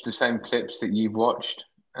watched the same clips that you've watched.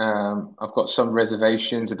 I've got some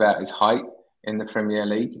reservations about his height in the Premier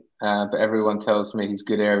League, but everyone tells me he's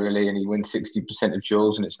good aerially and he wins 60% of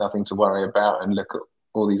duels and it's nothing to worry about. And look at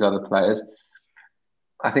all these other players.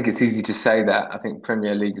 I think it's easy to say that. I think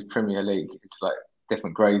Premier League is Premier League. It's like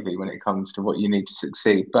different gravy when it comes to what you need to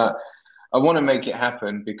succeed. But I want to make it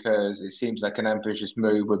happen because it seems like an ambitious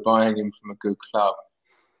move. We're buying him from a good club.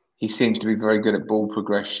 He seems to be very good at ball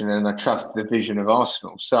progression, and I trust the vision of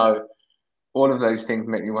Arsenal. So all of those things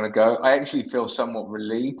make me want to go. I actually feel somewhat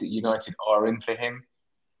relieved that United are in for him,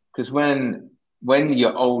 because when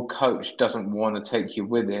your old coach doesn't want to take you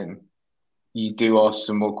with him, you do ask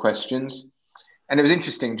some more questions. And it was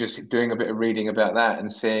interesting just doing a bit of reading about that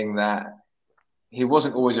and seeing that he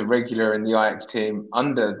wasn't always a regular in the Ajax team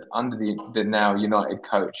under the now United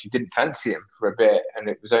coach. He didn't fancy him for a bit, and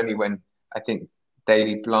it was only when I think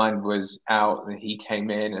Daley Blind was out that he came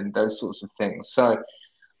in and those sorts of things. So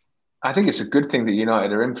I think it's a good thing that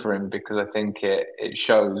United are in for him, because I think it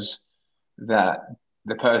shows that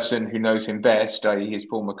the person who knows him best, i.e. his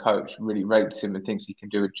former coach, really rates him and thinks he can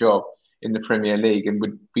do a job in the Premier League and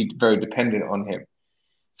would be very dependent on him.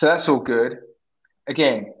 So that's all good.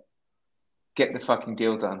 Again, get the fucking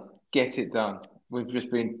deal done. Get it done. We've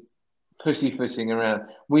just been pussyfooting around.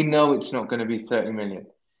 We know it's not going to be 30 million.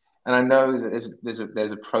 And I know that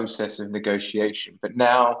there's a process of negotiation, but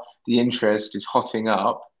now the interest is hotting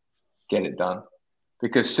up. Get it done,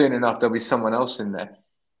 because soon enough there'll be someone else in there.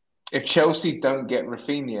 If Chelsea don't get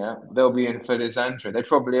Raphinha, they'll be in for Lisandro. They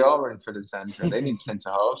probably are in for Lisandro. They need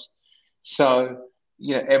centre halves. So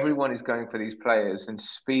everyone is going for these players, and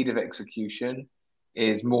speed of execution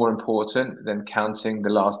is more important than counting the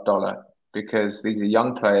last dollar, because these are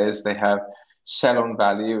young players. They have sell-on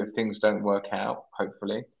value if things don't work out,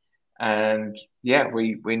 hopefully. And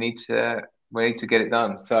we need to get it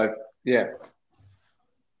done. So get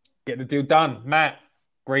the deal done. Matt,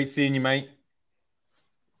 great seeing you, mate.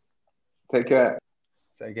 Take care.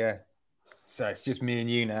 Take care. So it's just me and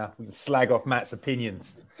you now. We can slag off Matt's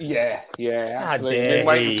opinions. Yeah, absolutely. Been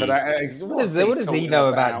waiting for that. What does he know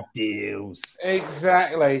about deals?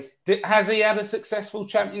 Exactly. Has he had a successful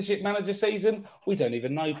Championship manager season? We don't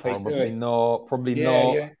even know, Pete. Probably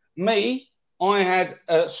not. Yeah. Me, I had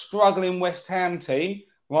a struggling West Ham team,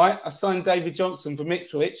 right? I signed David Johnson from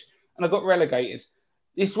Ipswich and I got relegated.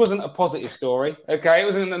 This wasn't a positive story, okay? It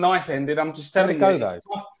wasn't a nice ending. I'm just telling you.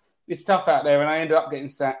 It's tough out there, and I ended up getting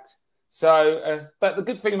sacked. So, but the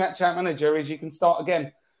good thing about Champ Manager is you can start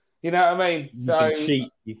again. You know what I mean?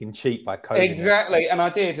 You can cheat by coding. Exactly, and I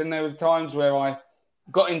did. And there was times where I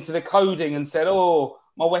got into the coding and said, "Oh,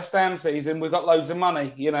 my West Ham season, we've got loads of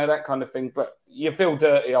money," that kind of thing. But you feel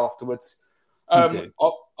dirty afterwards.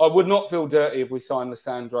 I would not feel dirty if we signed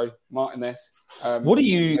Lisandro Martinez. What do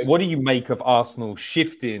you make of Arsenal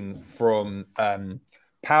shifting from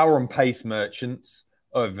power and pace merchants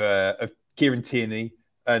of Kieran Tierney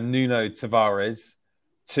and Nuno Tavares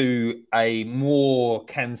to a more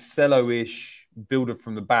Cancelo-ish builder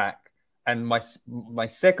from the back? And my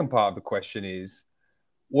second part of the question is,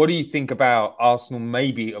 what do you think about Arsenal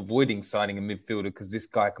maybe avoiding signing a midfielder because this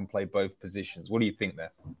guy can play both positions? What do you think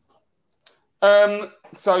there?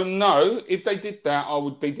 So no, if they did that, I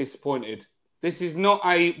would be disappointed. This is not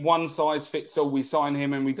a one-size-fits-all. We sign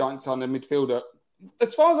him and we don't sign a midfielder.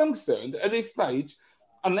 As far as I'm concerned, at this stage,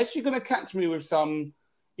 unless you're going to catch me with some,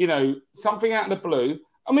 something out of the blue.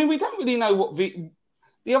 I mean, we don't really know what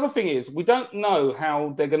the other thing is. We don't know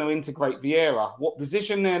how they're going to integrate Vieira, what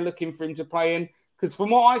position they're looking for him to play in. Because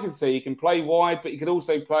from what I can see, he can play wide, but he could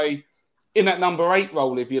also play in that number 8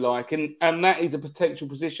 role, if you like. And that is a potential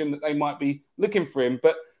position that they might be looking for him.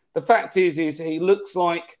 But the fact is he looks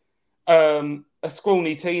like a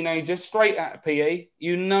scrawny teenager straight out of PE.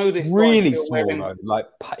 This really small, though.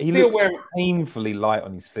 He looks painfully light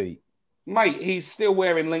on his feet. Mate, he's still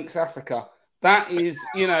wearing Lynx Africa. That is,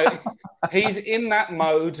 he's in that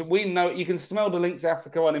mode. We know you can smell the Lynx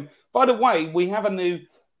Africa on him. By the way, we have a new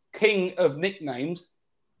king of nicknames.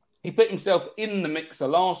 He put himself in the mixer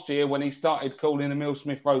last year when he started calling Emile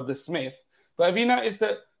Smith Rowe the Smith. But have you noticed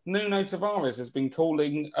that Nuno Tavares has been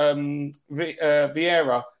calling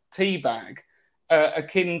Vieira Teabag,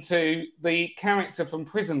 akin to the character from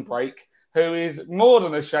Prison Break, who is more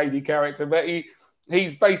than a shady character, but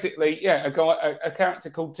he's basically a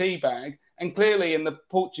character called Teabag. And clearly in the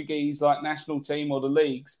Portuguese national team or the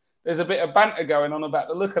leagues, there's a bit of banter going on about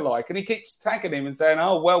the lookalike, and he keeps tagging him and saying,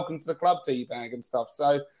 "Oh, welcome to the club, Teabag," and stuff.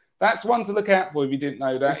 So that's one to look out for if you didn't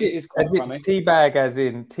know that. It is quite funny. Teabag as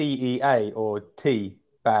in TEA or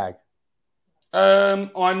T-bag?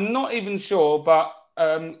 I'm not even sure, but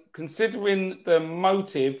considering the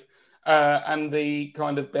motive and the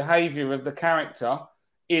kind of behaviour of the character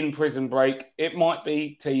in Prison Break, it might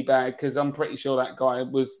be Teabag, because I'm pretty sure that guy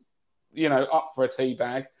was, up for a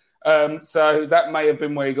teabag. So that may have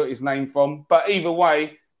been where he got his name from. But either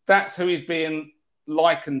way, that's who he's being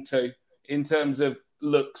likened to in terms of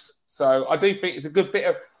looks. So I do think it's a good bit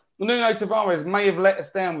of... Nuno Tavares may have let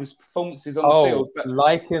us down with his performances on the field. But...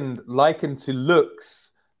 likened to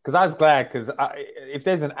looks. Because I was glad, because if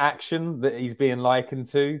there's an action that he's being likened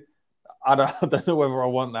to, I don't know whether I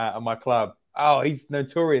want that at my club. Oh, he's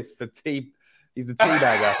notorious for he's the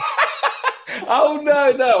teabagger. Oh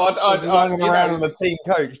no! I'm running around on the team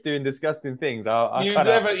coach doing disgusting things. You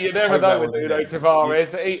never know with Nuno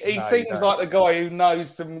Tavares. He seems like the guy who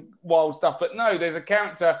knows some wild stuff. But no, there's a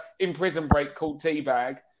character in Prison Break called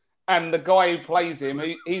Teabag, and the guy who plays him,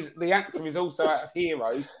 the actor is also out of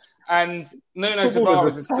Heroes. And Nuno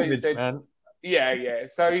Tavares has clearly said, man. Yeah.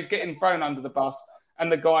 So he's getting thrown under the bus,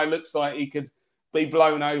 and the guy looks like he could be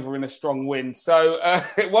blown over in a strong wind. So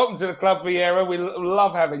welcome to the club, Vieira. We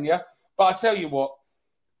love having you. But I tell you what,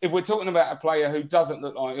 if we're talking about a player who doesn't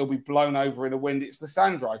look like he'll be blown over in a wind, it's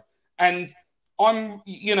Lisandro. And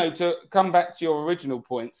to come back to your original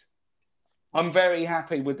points, I'm very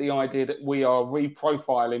happy with the idea that we are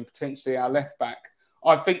reprofiling potentially our left back.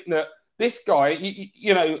 I think that this guy,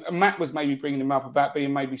 Matt was maybe bringing him up about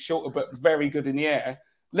being maybe shorter, but very good in the air.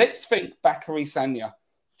 Let's think Bakary Sagna.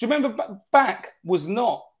 Do you remember Back was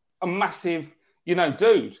not a massive,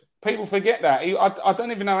 dude? People forget that. I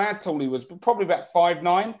don't even know how tall he was, but probably about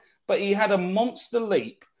 5'9", but he had a monster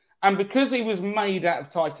leap. And because he was made out of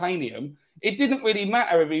titanium, it didn't really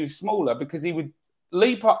matter if he was smaller because he would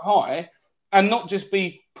leap up high and not just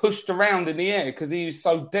be pushed around in the air because he was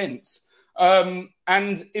so dense. And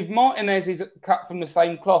if Martinez is cut from the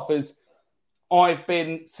same cloth as I've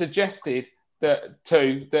been suggested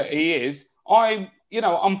that he is,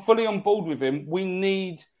 I'm fully on board with him. We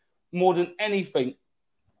need more than anything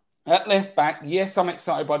at left back. Yes, I'm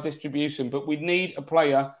excited by distribution, but we need a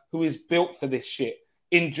player who is built for this shit.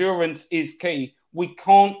 Endurance is key. We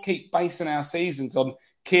can't keep basing our seasons on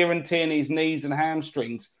Kieran Tierney's knees and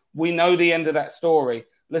hamstrings. We know the end of that story.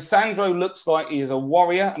 Lisandro looks like he is a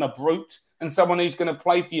warrior and a brute and someone who's going to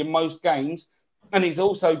play for you most games. And he's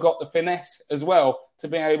also got the finesse as well to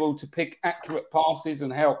be able to pick accurate passes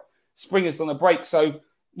and help spring us on the break. So,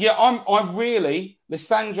 yeah,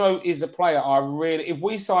 Lisandro is a player if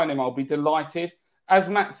we sign him, I'll be delighted. As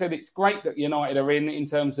Matt said, it's great that United are in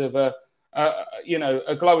terms of a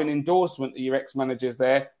glowing endorsement that your ex-manager's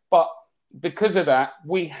there. But because of that,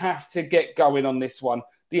 we have to get going on this one.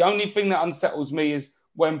 The only thing that unsettles me is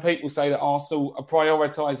when people say that Arsenal are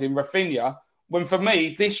prioritising Raphinha, when for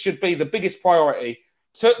me, this should be the biggest priority.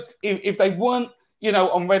 If they weren't,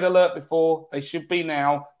 on red alert before, they should be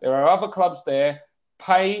now. There are other clubs there.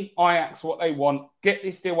 Pay Ajax what they want. Get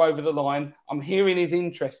this deal over the line. I'm hearing he's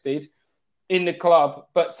interested in the club,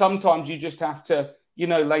 but sometimes you just have to,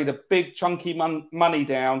 lay the big chunky money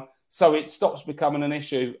down so it stops becoming an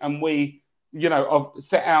issue. And we, have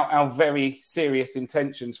set out our very serious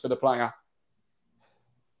intentions for the player.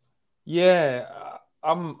 Yeah,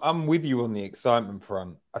 I'm with you on the excitement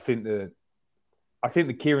front. I think the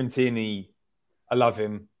Kieran Tierney, I love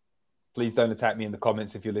him. Please don't attack me in the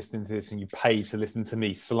comments if you're listening to this and you paid to listen to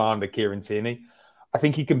me slander Kieran Tierney. I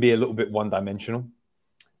think he can be a little bit one-dimensional.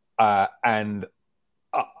 And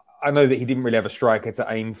I know that he didn't really have a striker to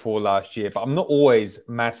aim for last year, but I'm not always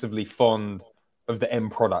massively fond of the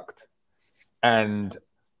end product. And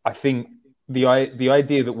I think the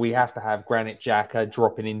idea that we have to have Granit Xhaka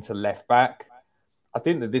dropping into left back, I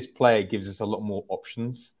think that this player gives us a lot more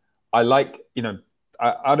options. I like,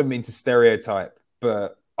 I don't mean to stereotype,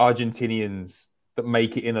 but Argentinians that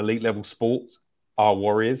make it in elite level sports are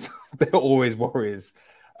warriors. They're always warriors.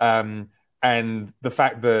 And the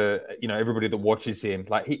fact that, everybody that watches him,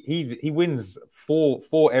 like he wins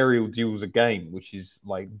four aerial duels a game, which is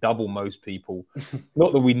like double most people.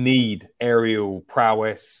 Not that we need aerial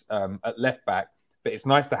prowess at left back, but it's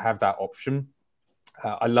nice to have that option.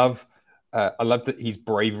 I love that he's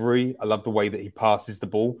bravery. I love the way that he passes the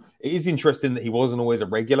ball. It is interesting that he wasn't always a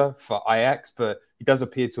regular for Ajax, but he does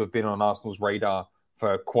appear to have been on Arsenal's radar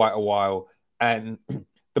for quite a while. And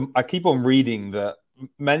I keep on reading that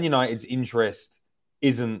Man United's interest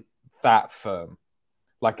isn't that firm.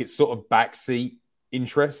 Like it's sort of backseat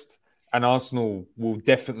interest. And Arsenal will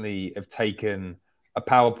definitely have taken a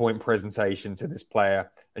PowerPoint presentation to this player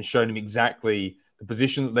and shown him exactly the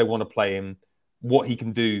position that they want to play in, what he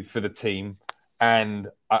can do for the team. And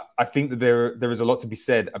I think that there is a lot to be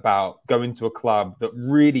said about going to a club that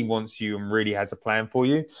really wants you and really has a plan for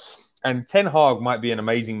you. And Ten Hag might be an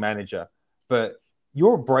amazing manager, but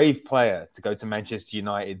you're a brave player to go to Manchester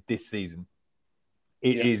United this season.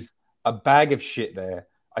 It is a bag of shit there.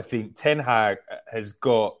 I think Ten Hag has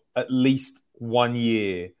got at least 1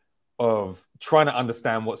 year of trying to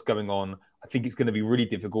understand what's going on. I think it's going to be really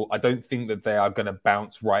difficult. I don't think that they are going to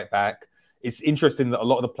bounce right back. It's interesting that a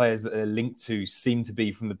lot of the players that they're linked to seem to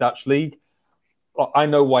be from the Dutch league. I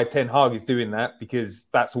know why Ten Hag is doing that because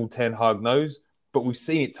that's all Ten Hag knows. But we've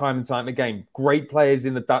seen it time and time again. Great players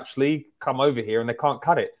in the Dutch league come over here and they can't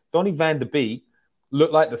cut it. Donny van de Beek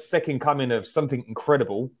looked like the second coming of something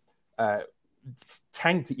incredible.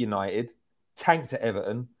 Tanked at United, tanked at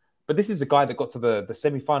Everton. But this is a guy that got to the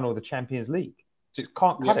semi-final of the Champions League. Just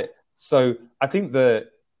can't cut it. So I think that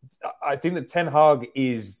Ten Hag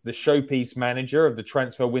is the showpiece manager of the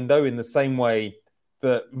transfer window in the same way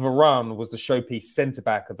that Varane was the showpiece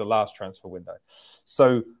centre-back of the last transfer window.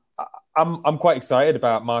 So I'm quite excited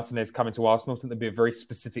about Martinez coming to Arsenal. I think there'll be a very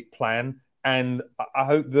specific plan, and I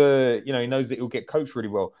hope he knows that he'll get coached really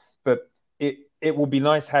well. But it will be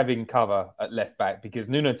nice having cover at left back because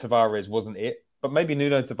Nuno Tavares wasn't it. But maybe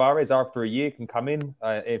Nuno Tavares after a year can come in.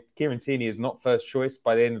 If Kieran Tierney is not first choice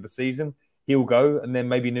by the end of the season, he'll go, and then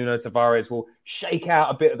maybe Nuno Tavares will shake out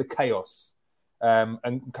a bit of the chaos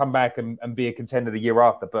and come back and be a contender the year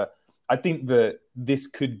after. But I think that this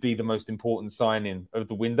could be the most important signing of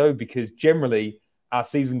the window, because generally our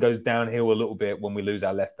season goes downhill a little bit when we lose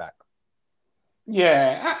our left back.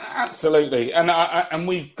 Yeah, absolutely. And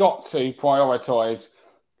we've got to prioritise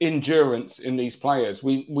endurance in these players.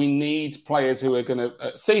 We need players who are going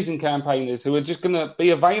to, season campaigners who are just going to be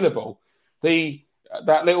available.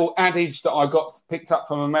 That little adage that I got picked up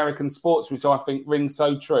from American sports, which I think rings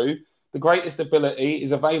so true: the greatest ability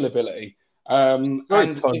is availability. And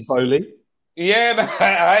Todd Bowley. Yeah,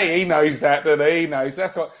 hey, he knows that, doesn't he? He knows.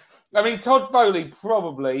 That's what I mean. Todd Bowley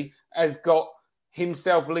probably has got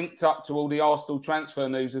himself linked up to all the Arsenal transfer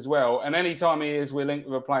news as well. And any time he hears we're linked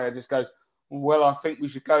with a player, just goes, well, I think we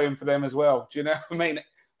should go in for them as well. Do you know what I mean?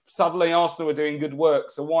 Suddenly Arsenal are doing good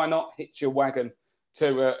work, so why not hitch your wagon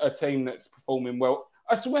to a team that's performing well?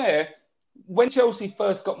 I swear, when Chelsea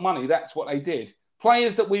first got money, that's what they did.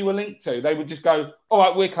 Players that we were linked to, they would just go, all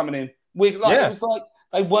right, we're coming in. It was like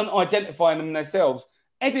they weren't identifying them themselves.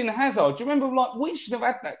 Eden Hazard, do you remember? We should have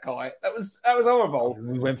had that guy. That was horrible.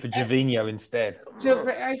 We went for Gervinho instead.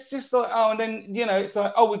 It's just like, and then it's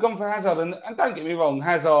like, we've gone for Hazard, and don't get me wrong,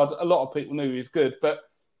 Hazard. A lot of people knew he was good, but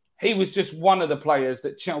he was just one of the players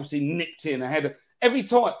that Chelsea nipped in ahead of every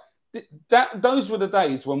time. Those were the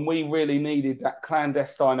days when we really needed that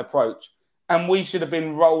clandestine approach, and we should have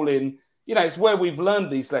been rolling. It's where we've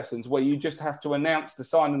learned these lessons, where you just have to announce the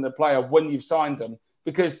signing of the player when you've signed them,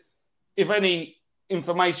 because if any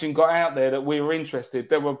information got out there that we were interested,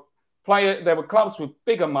 there were clubs with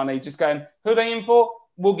bigger money just going, who are they in for?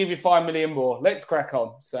 We'll give you 5 million more. Let's crack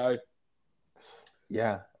on. So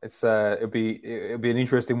yeah, it's it'll be an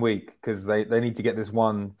interesting week, because they need to get this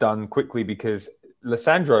one done quickly, because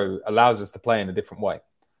Lisandro allows us to play in a different way,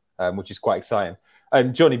 which is quite exciting.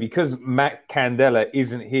 And Johnny, because Matt Candela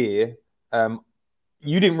isn't here,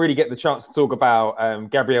 you didn't really get the chance to talk about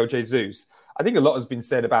Gabriel Jesus. I think a lot has been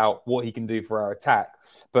said about what he can do for our attack,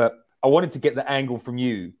 but I wanted to get the angle from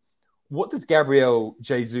you. What does Gabriel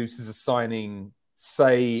Jesus as a signing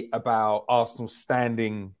say about Arsenal's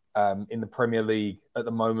standing in the Premier League at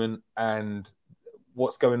the moment, and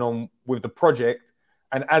what's going on with the project?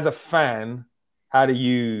 And as a fan, how do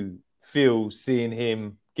you feel seeing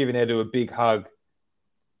him giving Edu a big hug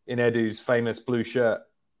in Edu's famous blue shirt?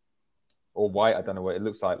 Or white, I don't know what it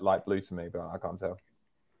looks like, light blue to me, but I can't tell.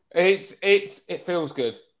 It feels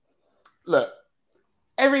good. Look,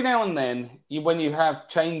 every now and then, when you have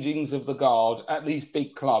changings of the guard at these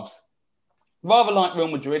big clubs, rather like Real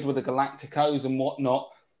Madrid with the Galacticos and whatnot,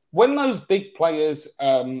 when those big players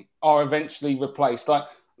are eventually replaced,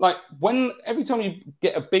 like when every time you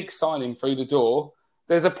get a big signing through the door,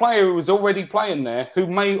 there's a player who was already playing there who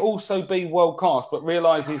may also be world class, but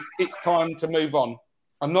realises it's time to move on.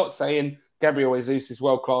 I'm not saying Gabriel Jesus is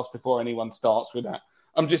world class before anyone starts with that.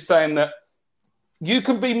 I'm just saying that you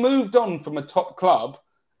can be moved on from a top club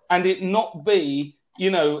and it not be,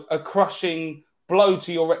 a crushing blow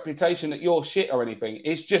to your reputation that you're shit or anything.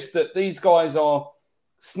 It's just that these guys are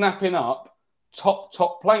snapping up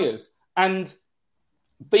top players, and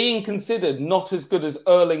being considered not as good as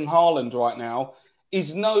Erling Haaland right now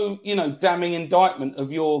is no, damning indictment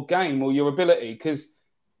of your game or your ability, because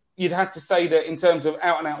you'd have to say that in terms of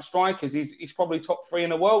out-and-out strikers, he's probably top 3 in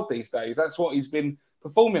the world these days. That's what he's been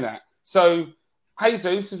performing at. So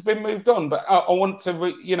Jesus has been moved on, but I want to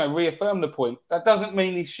reaffirm the point. That doesn't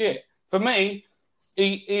mean he's shit. For me,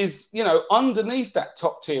 he is, underneath that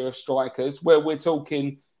top tier of strikers where we're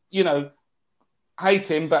talking,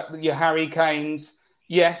 hate him, but your Harry Kanes,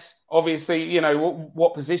 yes, obviously,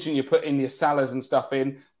 what position you put in your Salahs and stuff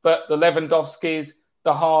in, but the Lewandowskis,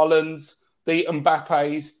 the Haalands, the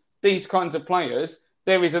Mbappes, these kinds of players,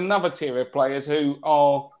 there is another tier of players who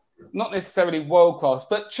are not necessarily world class,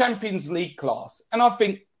 but Champions League class. And I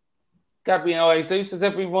think Gabriel Jesus has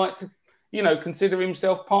every right to, consider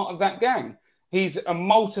himself part of that gang. He's a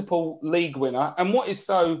multiple league winner. And what is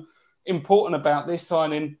so important about this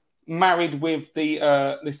signing, married with the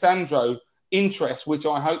Lisandro interest, which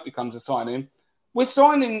I hope becomes a signing, we're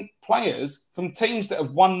signing players from teams that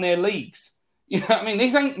have won their leagues.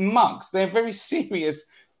 These ain't mugs. They're very serious.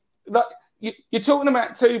 You're talking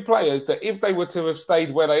about two players that, if they were to have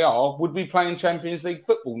stayed where they are, would be playing Champions League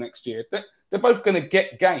football next year. They're both going to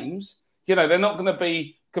get games. They're not going to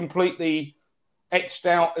be completely etched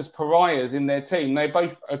out as pariahs in their team. They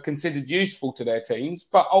both are considered useful to their teams,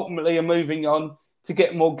 but ultimately are moving on to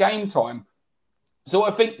get more game time. So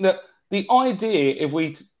I think that the idea, if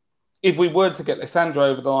we were to get Lisandro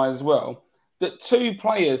over the line as well, that two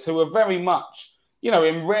players who are very much,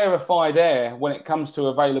 in rarefied air when it comes to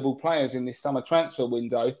available players in this summer transfer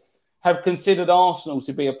window, have considered Arsenal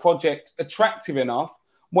to be a project attractive enough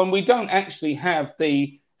when we don't actually have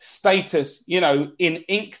the status, in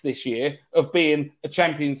ink this year of being a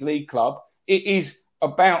Champions League club. It is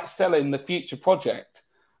about selling the future project.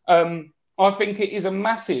 I think it is a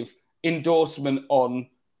massive endorsement on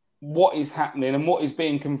what is happening and what is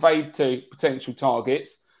being conveyed to potential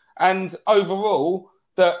targets. And overall,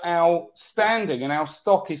 that our standing and our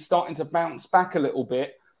stock is starting to bounce back a little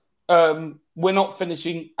bit. We're not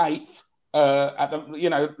finishing 8th at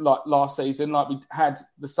the, like last season, like we had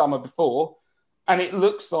the summer before. And it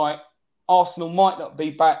looks like Arsenal might not be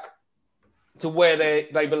back to where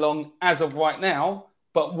they belong as of right now,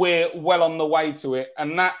 but we're well on the way to it.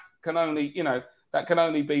 And that can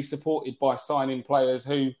only be supported by signing players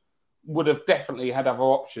who would have definitely had other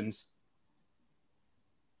options.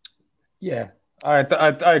 Yeah, I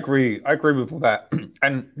agree. I agree with all that.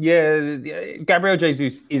 And yeah, Gabriel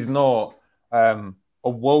Jesus is not a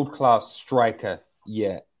world-class striker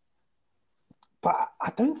yet, but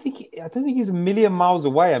I don't think he's a million miles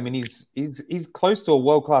away. I mean, he's close to a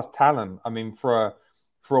world-class talent. I mean, for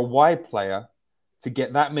a wide player to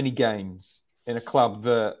get that many games in a club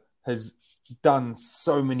that has done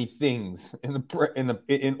so many things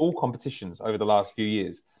in all competitions over the last few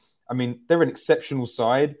years. I mean, they're an exceptional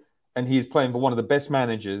side, and he is playing for one of the best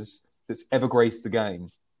managers that's ever graced the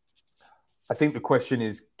game. I think the question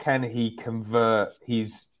is, can he convert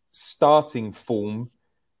his starting form,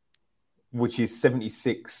 which is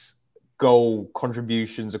 76 goal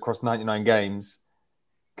contributions across 99 games,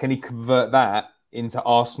 can he convert that into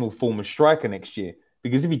Arsenal form as striker next year?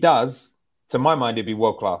 Because if he does, to my mind, it'd be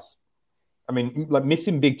world-class. I mean, like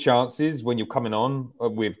missing big chances when you're coming on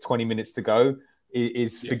with 20 minutes to go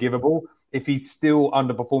is forgivable. If he's still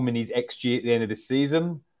underperforming his XG at the end of the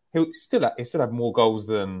season, he'll still have more goals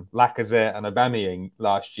than Lacazette and Aubameyang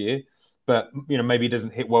last year. But, maybe he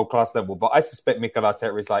doesn't hit world-class level. But I suspect Mikel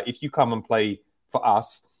Arteta is like, if you come and play for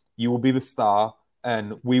us, you will be the star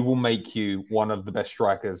and we will make you one of the best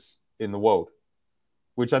strikers in the world,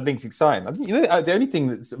 which I think is exciting. I think, the only thing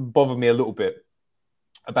that's bothered me a little bit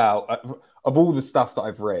about, of all the stuff that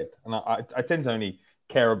I've read, and I tend to only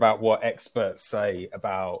care about what experts say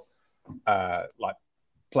about like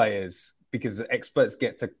players, because the experts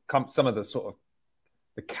get to come some of the sort of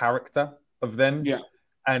the character of them. Yeah.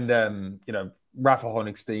 And, Rafa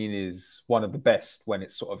Honigstein is one of the best when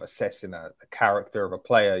it's sort of assessing a character of a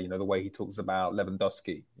player, the way he talks about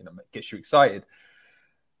Lewandowski, gets you excited.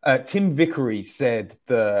 Tim Vickery said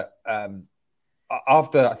that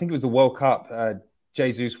after, I think it was the World Cup,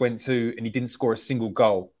 Jesus went to, and he didn't score a single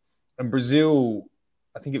goal. And Brazil,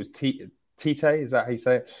 I think it was Tite, is that how you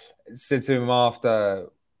say it? Said to him after,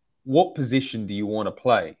 what position do you want to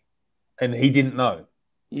play? And he didn't know.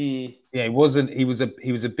 Yeah, he was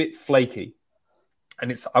a bit flaky.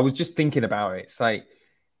 And I was just thinking about it. It's like,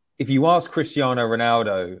 if you ask Cristiano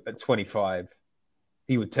Ronaldo at 25,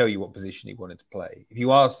 he would tell you what position he wanted to play. If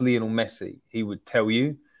you ask Lionel Messi, he would tell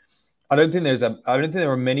you. I don't think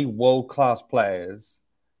there are many world-class players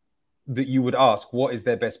that you would ask what is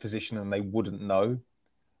their best position and they wouldn't know.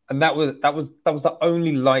 And that was the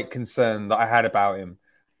only light concern that I had about him.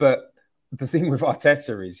 But the thing with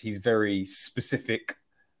Arteta is he's very specific.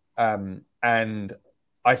 And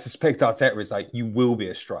I suspect Arteta is like, you will be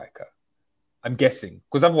a striker. I'm guessing.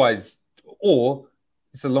 Because otherwise, or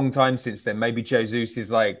it's a long time since then, maybe Jesus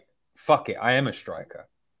is like, fuck it, I am a striker.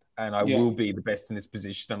 And I will be the best in this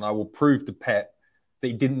position. And I will prove to Pep that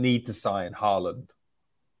he didn't need to sign Haaland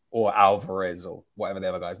or Alvarez or whatever the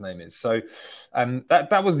other guy's name is. So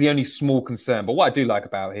that was the only small concern. But what I do like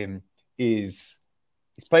about him is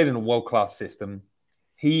he's played in a world-class system.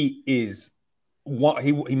 He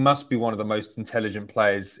must be one of the most intelligent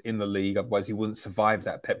players in the league. Otherwise, he wouldn't survive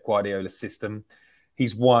that Pep Guardiola system.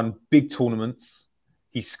 He's won big tournaments.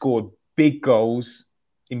 He's scored big goals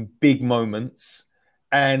in big moments.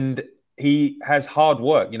 And he has hard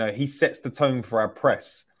work. He sets the tone for our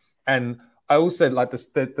press. And I also like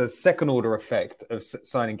the second order effect of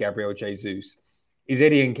signing Gabriel Jesus is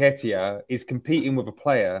Eddie Nketiah is competing with a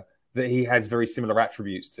player that he has very similar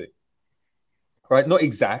attributes to. Right? Not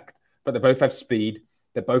exact, but they both have speed.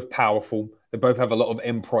 They're both powerful. They both have a lot of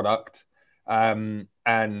end product. And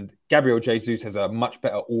Gabriel Jesus has a much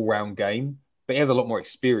better all-round game, but he has a lot more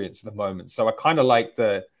experience at the moment. So I kind of like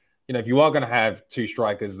if you are going to have two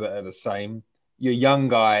strikers that are the same, your young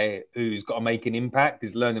guy who's got to make an impact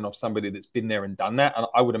is learning off somebody that's been there and done that. And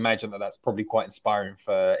I would imagine that that's probably quite inspiring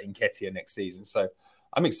for Nketiah next season. So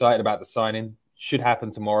I'm excited about the signing. Should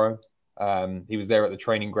happen tomorrow. He was there at the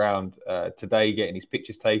training ground today getting his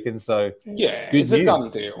pictures taken. So Yeah, good it's a news. done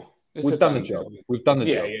deal. We've done the job. We've done the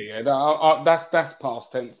job. Yeah. That's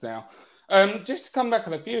past tense now. Just to come back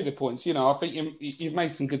on a few of the points, I think you've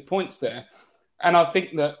made some good points there, and I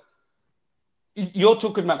think that you're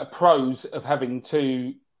talking about the pros of having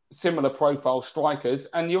two similar profile strikers,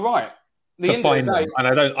 and you're right. To find them, and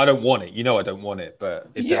I don't want it. I don't want it, but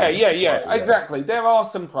exactly. There are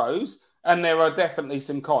some pros, and there are definitely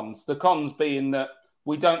some cons. The cons being that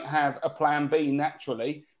we don't have a plan B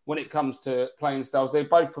naturally when it comes to playing styles. They're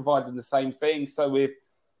both providing the same thing, so if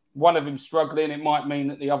one of them struggling, it might mean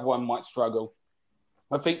that the other one might struggle.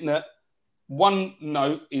 I think that one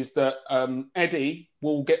note is that Eddie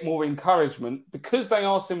will get more encouragement because they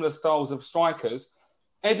are similar styles of strikers.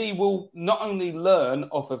 Eddie will not only learn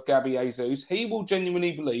off of Gabby Jesus, he will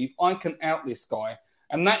genuinely believe I can out this guy.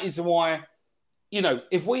 And that is why,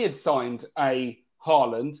 if we had signed a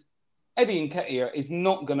Haaland, Eddie Nketiah is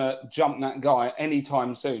not going to jump that guy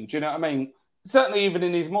anytime soon. Do you know what I mean? Certainly even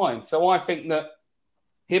in his mind. So I think that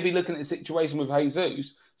he'll be looking at a situation with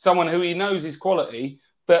Jesus, someone who he knows is quality,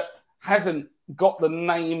 but hasn't got the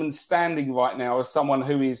name and standing right now as someone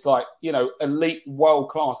who is like, elite, world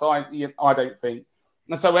class. I don't think.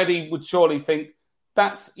 And so Eddie would surely think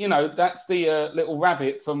that's the little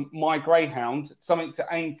rabbit from my greyhound, something to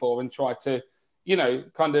aim for and try to,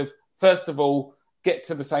 kind of, first of all, get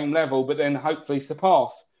to the same level, but then hopefully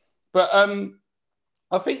surpass. But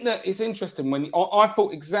I think that it's interesting when I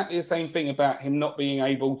thought exactly the same thing about him not being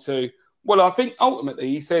able to. Well, I think ultimately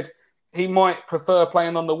he said he might prefer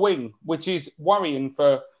playing on the wing, which is worrying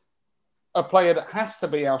for a player that has to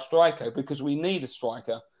be our striker because we need a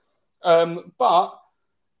striker. But,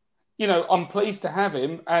 I'm pleased to have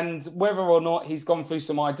him. And whether or not he's gone through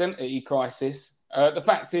some identity crisis, the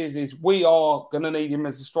fact is we are going to need him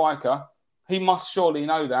as a striker. He must surely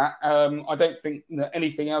know that. I don't think that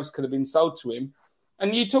anything else could have been sold to him.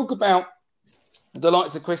 And you talk about the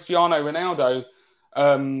likes of Cristiano Ronaldo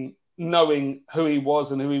knowing who he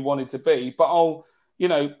was and who he wanted to be. But I'll,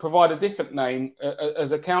 provide a different name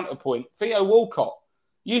as a counterpoint. Theo Walcott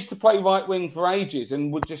used to play right wing for ages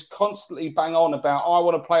and would just constantly bang on about, I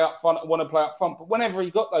want to play up front, I want to play up front. But whenever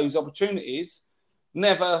he got those opportunities,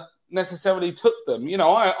 never necessarily took them.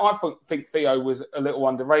 I think Theo was a little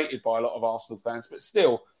underrated by a lot of Arsenal fans, but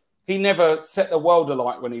still, he never set the world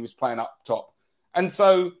alight when he was playing up top. And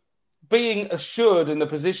so being assured in the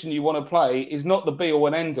position you want to play is not the be-all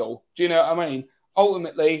and end-all. Do you know what I mean?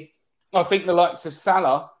 Ultimately, I think the likes of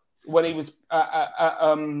Salah, when he was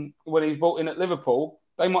when he was brought in at Liverpool,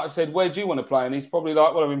 they might have said, where do you want to play? And he's probably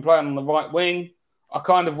like, well, I've been playing on the right wing. I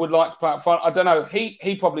kind of would like to play up front. I don't know.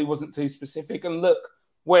 He probably wasn't too specific. And look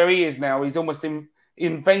where he is now. He's almost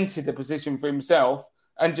invented a position for himself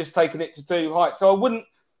and just taken it to two heights. So I wouldn't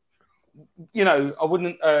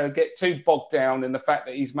get too bogged down in the fact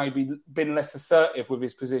that he's maybe been less assertive with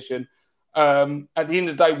his position. At the end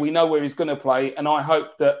of the day, we know where he's going to play. And I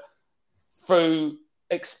hope that through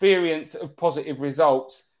experience of positive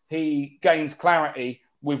results, he gains clarity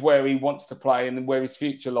with where he wants to play and where his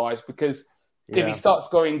future lies. Because if he starts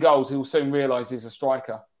scoring goals, he'll soon realise he's a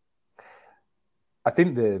striker. I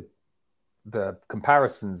think the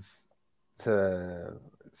comparisons to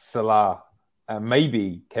Salah and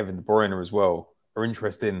maybe Kevin De Bruyne as well are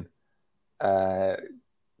interesting.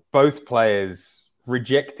 Both players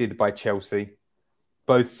rejected by Chelsea,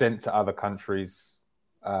 both sent to other countries,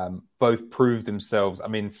 both proved themselves. I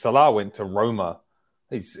mean, Salah went to Roma.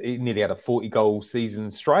 He nearly had a 40-goal season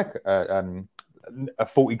a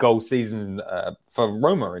 40-goal season for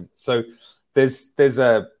Roma. And so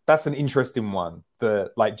that's an interesting one.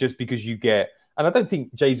 Just because you get, and I don't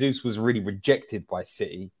think Jesus was really rejected by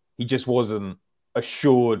City. He just wasn't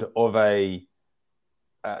assured of a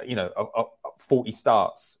 40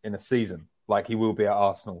 starts in a season like he will be at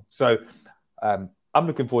Arsenal. So I'm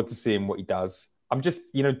looking forward to seeing what he does. I'm just,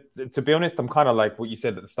 to be honest, I'm kind of like what you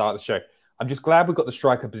said at the start of the show. I'm just glad we got the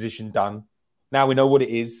striker position done. Now we know what it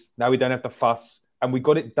is. Now we don't have to fuss. And we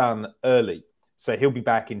got it done early. So he'll be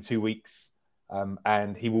back in 2 weeks.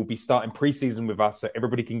 And he will be starting pre-season with us so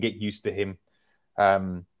everybody can get used to him.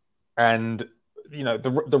 And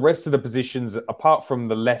the rest of the positions, apart from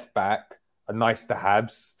the left back, are nice to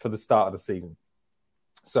haves for the start of the season.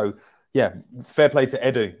 So, yeah, fair play to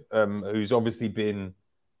Edu, who's obviously been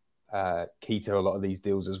key to a lot of these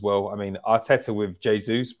deals as well. I mean, Arteta with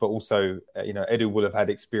Jesus, but also, Edu will have had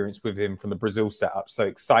experience with him from the Brazil setup. So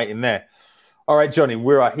exciting there. All right, Johnny,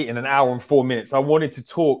 we're hitting an hour and 4 minutes. I wanted to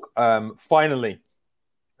talk, finally.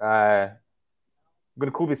 I'm going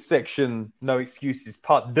to call this section No Excuses,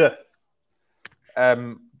 Part 2.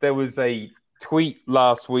 There was a tweet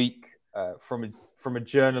last week from a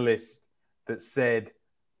journalist that said,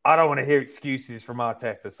 "I don't want to hear excuses from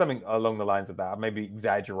Arteta," something along the lines of that. I maybe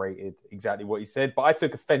exaggerated exactly what he said, but I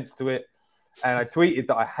took offense to it, and I tweeted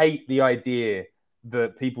that I hate the idea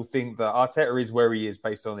that people think that Arteta is where he is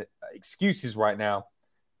based on excuses right now,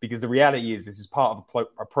 because the reality is this is part of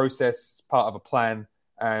a process, it's part of a plan,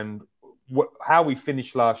 and how we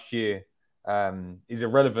finished last year is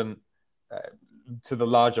irrelevant to the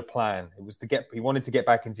larger plan. It was he wanted to get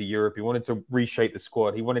back into Europe, he wanted to reshape the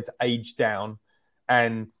squad, he wanted to age down.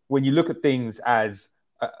 And when you look at things as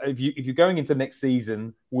if you're going into next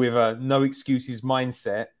season with a no excuses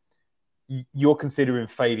mindset, you're considering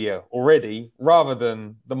failure already, rather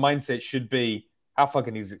than the mindset should be, how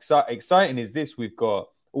fucking exciting is this? We've got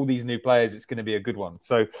all these new players. It's going to be a good one.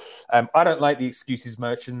 So I don't like the excuses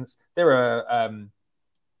merchants. There are,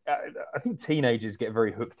 I think teenagers get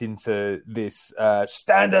very hooked into this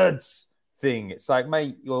standards thing. It's like,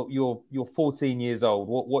 mate, you're 14 years old.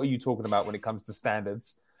 What are you talking about when it comes to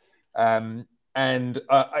standards? And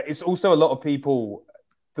it's also a lot of people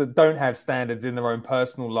that don't have standards in their own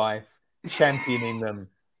personal life championing them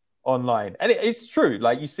online. And it's true.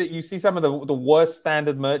 Like you see some of the worst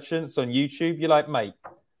standard merchants on YouTube. You're like, mate,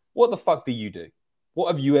 what the fuck do you do?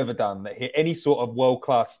 What have you ever done that hit any sort of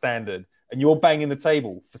world-class standard? And you're banging the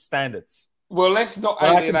table for standards. Well, let's not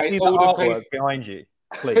alienate all the people behind you,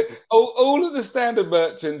 please. all of the standard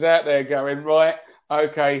merchants out there going, right,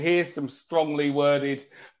 okay, here's some strongly worded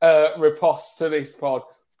riposte to this pod.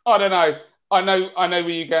 I don't know. I know where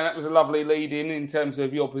you're going. That was a lovely lead in terms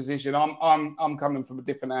of your position. I'm coming from a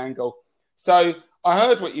different angle. So I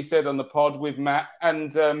heard what you said on the pod with Matt,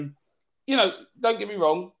 and don't get me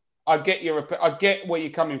wrong. I get where you're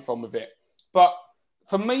coming from with it, but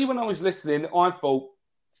for me, when I was listening, I thought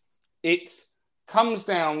it comes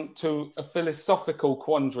down to a philosophical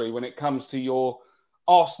quandary when it comes to your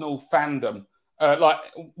Arsenal fandom, like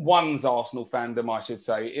one's Arsenal fandom, I should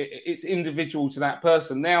say. It's individual to that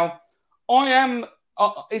person. Now,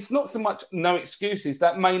 it's not so much no excuses.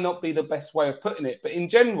 That may not be the best way of putting it. But in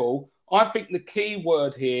general, I think the key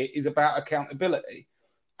word here is about accountability.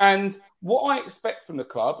 And what I expect from the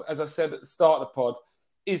club, as I said at the start of the pod,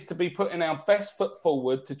 is to be putting our best foot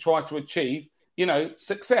forward to try to achieve,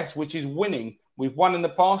 success, which is winning. We've won in the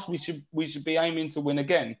past. We should be aiming to win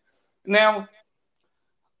again. Now,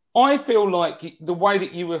 I feel like the way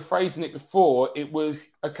that you were phrasing it before, it was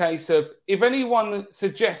a case of if anyone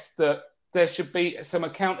suggests that there should be some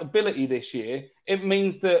accountability this year, it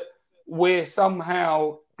means that we're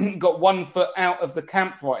somehow got 1 foot out of the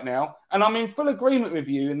camp right now. And I'm in full agreement with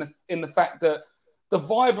you in the fact that the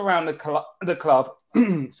vibe around the club,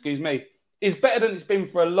 excuse me, is better than it's been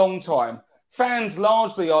for a long time. Fans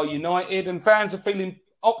largely are united and fans are feeling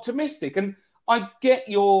optimistic. And I get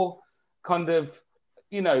your kind of,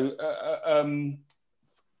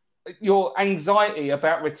 your anxiety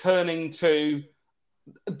about returning to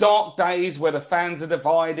dark days where the fans are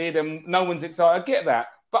divided and no one's excited. I get that.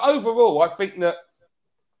 But overall, I think that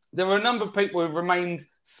there are a number of people who've remained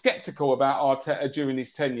sceptical about Arteta during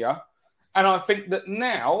his tenure. And I think that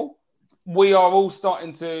now we are all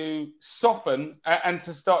starting to soften and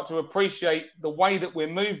to start to appreciate the way that we're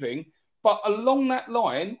moving. But along that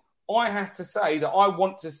line, I have to say that I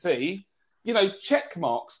want to see, check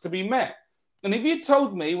marks to be met. And if you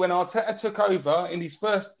told me when Arteta took over in his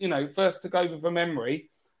first took over from Emery,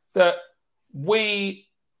 that we,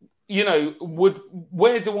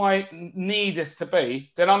 where do I need us to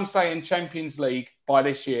be? Then I'm saying Champions League by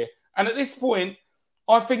this year. And at this point,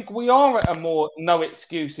 I think we are at a more no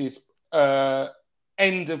excuses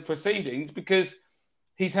end of proceedings because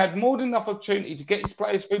he's had more than enough opportunity to get his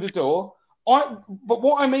players through the door. But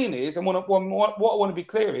what I mean is, and what I want to be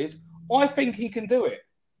clear is, I think he can do it.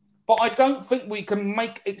 But I don't think we can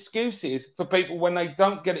make excuses for people when they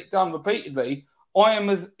don't get it done repeatedly. I am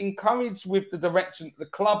as encouraged with the direction the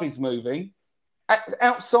club is moving.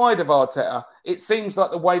 Outside of Arteta, it seems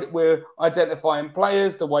like the way that we're identifying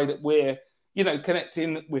players, the way that we're,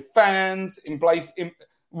 connecting with fans,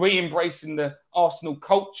 re-embracing the Arsenal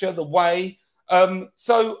culture, the way.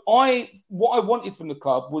 So what I wanted from the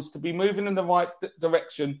club was to be moving in the right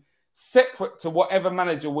direction, separate to whatever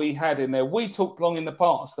manager we had in there. We talked long in the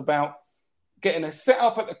past about getting a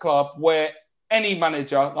setup at the club where any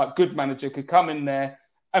manager, like good manager, could come in there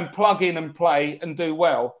and plug in and play and do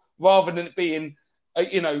well, rather than it being,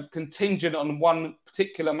 contingent on one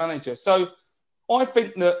particular manager. So I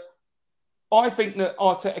think that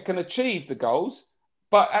Arteta can achieve the goals,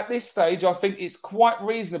 but at this stage, I think it's quite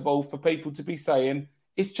reasonable for people to be saying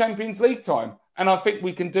it's Champions League time, and I think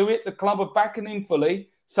we can do it. The club are backing him fully.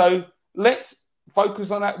 So let's focus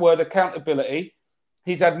on that word, accountability.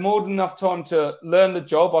 He's had more than enough time to learn the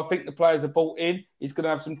job. I think the players are bought in. He's going to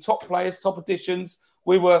have some top players, top additions.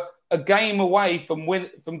 We were a game away from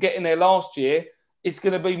getting there last year. It's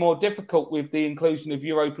going to be more difficult with the inclusion of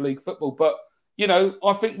Europa League football. But,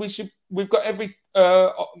 I think we've got every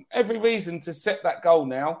reason to set that goal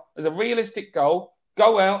now as a realistic goal.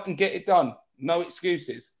 Go out and get it done. No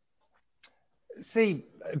excuses. See,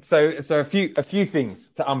 so a few things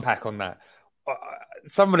to unpack on that.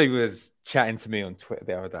 Somebody was chatting to me on Twitter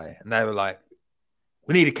the other day, and they were like,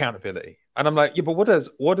 "We need accountability," and I'm like, "Yeah, but what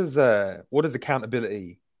does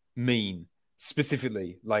accountability mean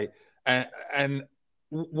specifically? Like, and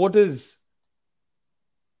what does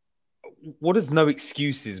no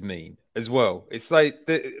excuses mean as well? It's like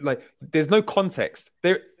there's no context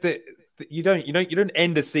there. You don't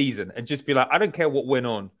end a season and just be like, I don't care what went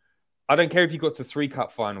on. I don't care if you got to 3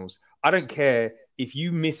 cup finals. I don't care if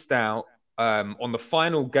you missed out on the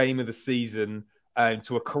final game of the season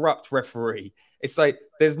to a corrupt referee. It's like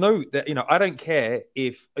there's no, I don't care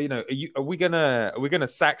if are we gonna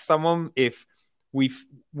sack someone if we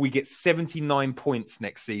get 79 points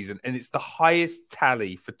next season and it's the highest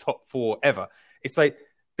tally for top 4 ever. It's like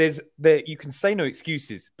you can say no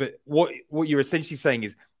excuses, but what you're essentially saying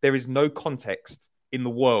is there is no context in the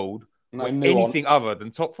world anything other than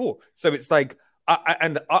top 4. So it's like,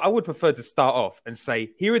 I would prefer to start off and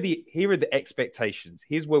say, here are the expectations.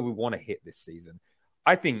 Here's where we want to hit this season.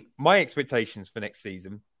 I think my expectations for next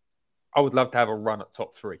season, I would love to have a run at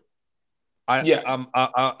top 3. I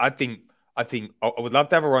think I would love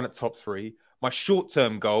to have a run at top 3. My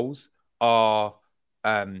short-term goals are,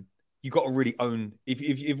 you got to really own.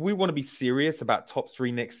 If we want to be serious about top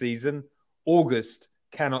 3 next season, August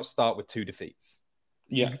cannot start with 2 defeats.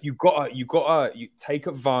 Yeah, you gotta take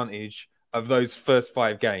advantage of those first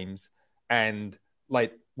 5 games, and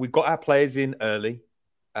like we've got our players in early.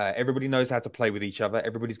 Everybody knows how to play with each other.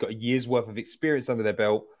 Everybody's got a year's worth of experience under their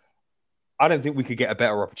belt. I don't think we could get a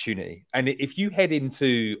better opportunity. And if you head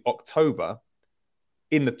into October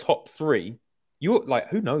in the top 3, you're like,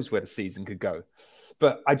 who knows where the season could go?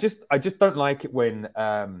 But I just don't like it when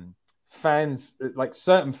fans, like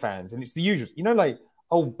certain fans, and it's the usual, like,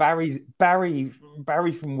 oh, Barry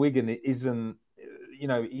from Wigan isn't,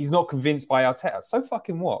 he's not convinced by Arteta. So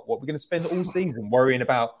fucking what? What, we're going to spend all season worrying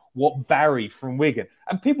about what Barry from Wigan?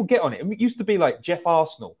 And people get on it. It used to be like Jeff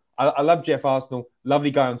Arsenal. I love Jeff Arsenal,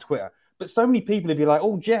 lovely guy on Twitter. But so many people would be like,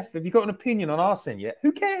 oh, Jeff, have you got an opinion on Arsene yet?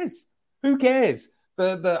 Who cares? Who cares?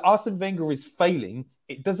 The Arsene Wenger is failing.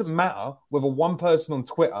 It doesn't matter whether one person on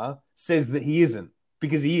Twitter says that he isn't,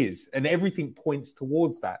 because he is. And everything points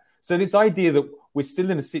towards that. So this idea that we're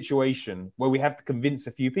still in a situation where we have to convince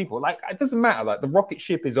a few people, like, it doesn't matter. Like, the rocket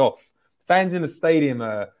ship is off. Fans in the stadium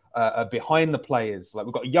are behind the players. Like,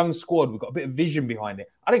 we've got a young squad. We've got a bit of vision behind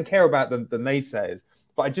it. I don't care about the naysayers.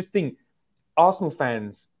 But I just think Arsenal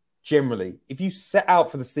fans, generally, if you set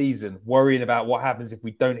out for the season worrying about what happens if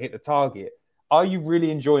we don't hit the target, are you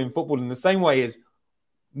really enjoying football in the same way as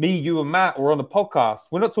me, you, and Matt were on the podcast?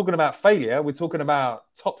 We're not talking about failure. We're talking about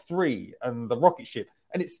top 3 and the rocket ship.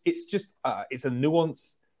 And it's just it's a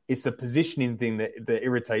nuance. It's a positioning thing that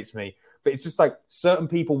irritates me. But it's just like certain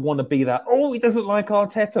people want to be that, oh, he doesn't like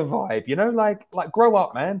Arteta vibe, like grow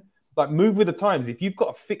up, man. Like, move with the times. If you've got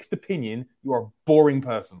a fixed opinion, you are a boring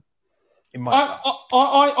person. In my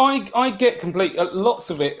I get lots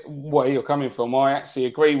of it where you're coming from. I actually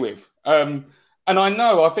agree with, and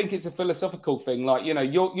I think it's a philosophical thing. Like,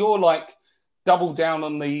 you're like double down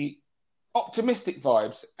on the optimistic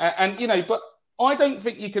vibes, and but I don't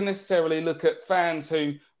think you can necessarily look at fans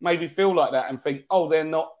who maybe feel like that and think, oh, they're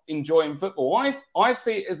not enjoying football. I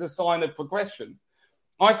see it as a sign of progression.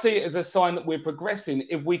 I see it as a sign that we're progressing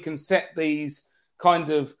if we can set these kind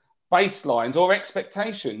of baselines or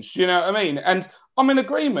expectations. Do you know what I mean? And I'm in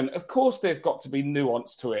agreement. Of course, there's got to be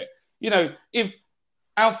nuance to it. If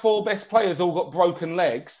our 4 best players all got broken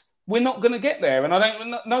legs, we're not going to get there.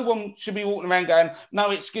 And no one should be walking around going, no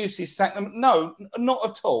excuses, sack them. No, not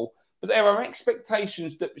at all. But there are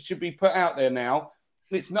expectations that should be put out there now.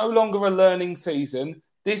 It's no longer a learning season.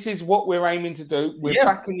 This is what we're aiming to do. We're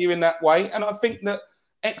backing you in that way. And I think that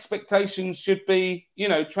expectations should be,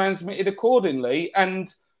 transmitted accordingly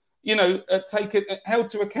and, held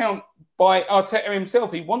to account by Arteta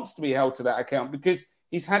himself. He wants to be held to that account because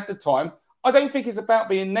he's had the time. I don't think it's about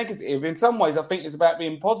being negative. In some ways, I think it's about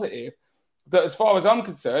being positive. That as far as I'm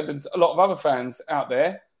concerned, and a lot of other fans out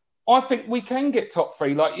there, I think we can get top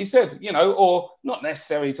 3, like you said, or not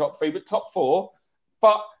necessarily top 3, but top 4.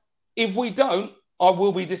 But if we don't, I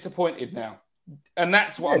will be disappointed now. And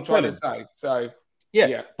that's what I'm trying to say. So,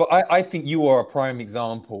 yeah. But I think you are a prime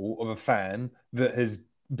example of a fan that has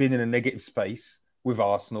been in a negative space with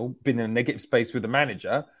Arsenal, been in a negative space with the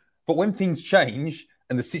manager. But when things change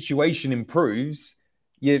and the situation improves,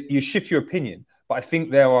 you shift your opinion. But I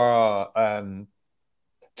think there are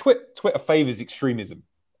Twitter favors extremism,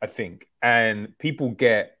 I think, and people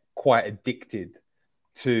get quite addicted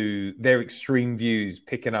to their extreme views,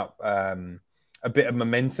 picking up a bit of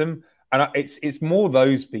momentum. And it's more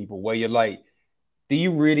those people where you're like, do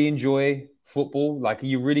you really enjoy football? Like, are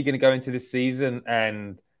you really going to go into this season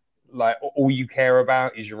and like all you care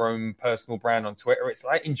about is your own personal brand on Twitter? It's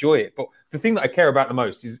like, enjoy it. But the thing that I care about the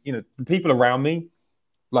most is, the people around me,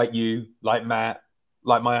 like you, like Matt,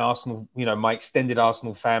 like my Arsenal, my extended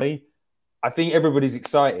Arsenal family. I think everybody's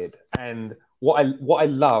excited. And what I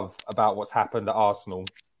love about what's happened at Arsenal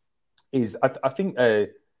is I think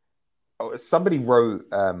somebody wrote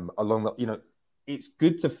along the, it's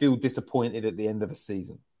good to feel disappointed at the end of a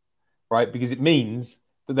season, right? Because it means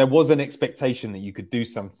that there was an expectation that you could do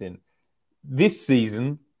something. This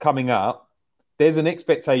season coming up, there's an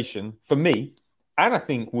expectation for me, and I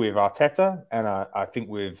think with Arteta, and I think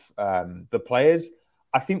with the players,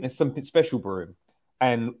 I think there's something special brewing.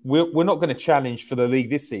 And we're not going to challenge for the league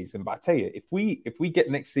this season, but I tell you, if we get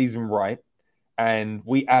next season right and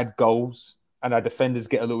we add goals and our defenders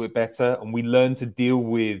get a little bit better and we learn to deal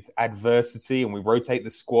with adversity and we rotate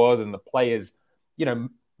the squad and the players,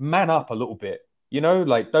 man up a little bit,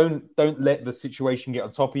 like don't let the situation get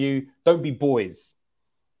on top of you. Don't be boys.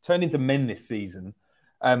 Turn into men this season.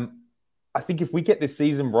 I think if we get this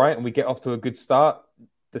season right and we get off to a good start,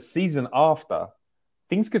 the season after,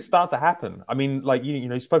 things could start to happen. I mean, like,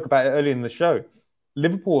 you spoke about it earlier in the show.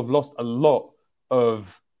 Liverpool have lost a lot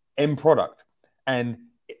of end product. And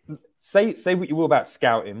say what you will about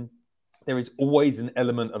scouting, there is always an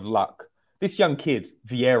element of luck. This young kid,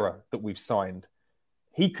 Vieira, that we've signed,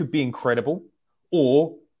 he could be incredible,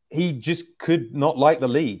 or he just could not like the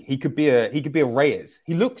league. He could be a Reyes.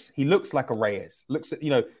 He looks like a Reyes.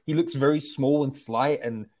 He looks very small and slight,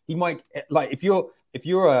 and he might, like, if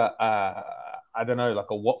you're a I don't know,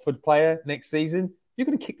 like a Watford player next season, you're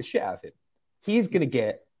going to kick the shit out of him. He is going to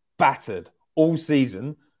get battered all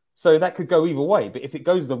season. So that could go either way. But if it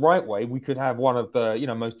goes the right way, we could have one of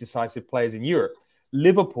the most decisive players in Europe.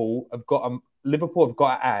 Liverpool have got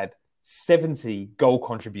to add 70 goal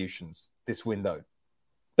contributions this window.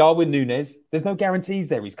 Darwin Núñez, there's no guarantees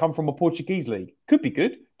there. He's come from a Portuguese league. Could be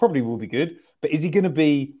good, probably will be good. But is he going to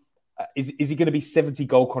be? Is he going to be 70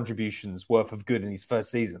 goal contributions worth of good in his first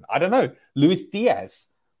season? I don't know. Luis Diaz,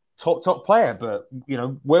 top player, but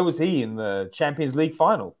where was he in the Champions League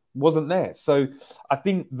final? Wasn't there. So I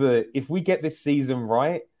think that if we get this season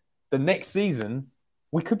right, the next season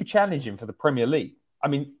we could be challenging for the Premier League. I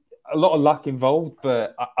mean, a lot of luck involved,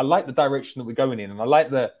 but I like the direction that we're going in, and I like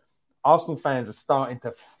that Arsenal fans are starting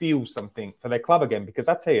to feel something for their club again. Because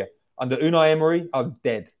I tell you, under Unai Emery, I was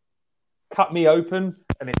dead. Cut me open,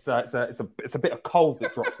 and it's a bit of coal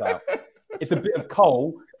that drops out. It's a bit of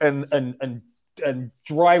coal and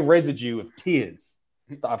dry residue of tears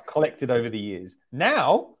that I've collected over the years.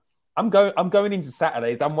 Now I'm going into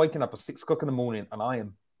Saturdays. I'm waking up at 6 o'clock in the morning, and I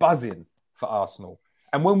am buzzing for Arsenal.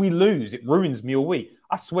 And when we lose, it ruins me all week.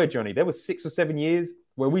 I swear, Johnny, there were 6 or 7 years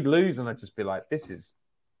where we'd lose, and I'd just be like, "This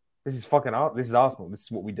is fucking art. This is Arsenal. This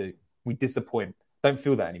is what we do. We disappoint." Don't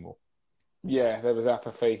feel that anymore. Yeah, there was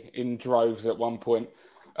apathy in droves at one point.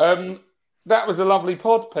 That was a lovely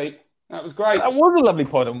pod, Pete. That was great. That was a lovely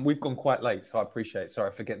pod, and we've gone quite late, so I appreciate it. Sorry,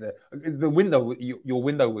 I forget the window. Your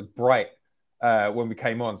window was bright when we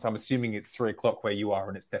came on, so I'm assuming it's 3 o'clock where you are,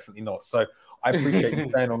 and it's definitely not. So I appreciate you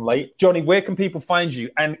staying on late. Johnny, where can people find you?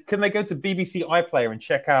 And can they go to BBC iPlayer and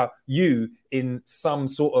check out you in some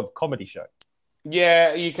sort of comedy show?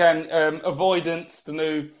 Yeah, you can. Avoidance, the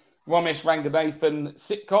new Ramesh Ranganathan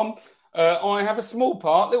sitcom. I have a small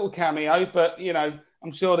part, little cameo, but,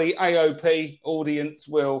 I'm sure the AOP audience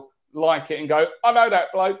will like it and go, "I know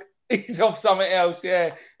that bloke. He's off something else."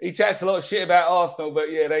 Yeah, he chats a lot of shit about Arsenal,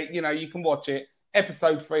 but yeah, you can watch it.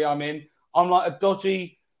 Episode 3, I'm in. I'm like a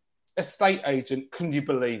dodgy estate agent. Couldn't you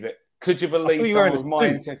believe it? Could you believe someone with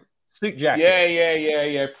my suit jacket?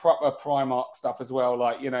 Yeah. Proper Primark stuff as well.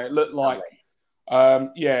 Like, it looked like, I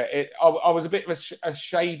was a bit of a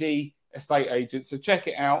shady estate agent. So check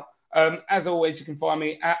it out. As always, you can find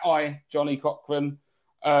me at Johnny Cochran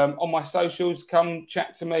on my socials. Come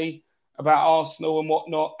chat to me about Arsenal and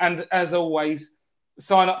whatnot. And as always,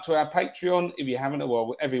 sign up to our Patreon if you haven't.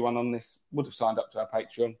 Well, everyone on this would have signed up to our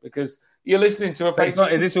Patreon because you're listening to a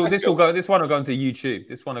Patreon. This one will go into YouTube.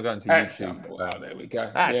 This one will go into YouTube. Some point. There we go.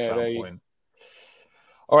 At some point.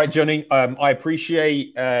 All right, Johnny, I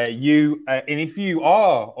appreciate you. And if you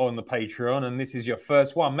are on the Patreon and this is your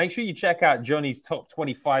first one, make sure you check out Johnny's Top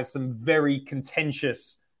 25. Some very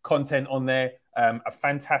contentious content on there. A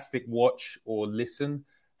fantastic watch or listen.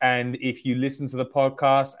 And if you listen to the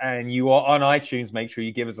podcast and you are on iTunes, make sure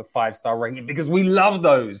you give us a 5-star rating because we love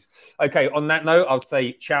those. Okay, on that note, I'll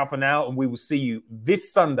say ciao for now, and we will see you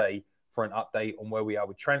this Sunday for an update on where we are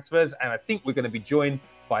with transfers. And I think we're going to be joined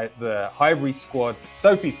by the Highbury squad.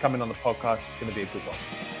 Sophie's coming on the podcast. It's going to be a good one.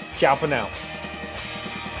 Ciao for now.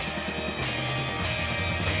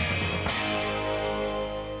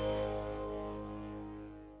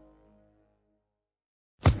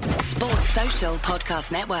 Sports Social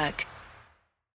Podcast Network.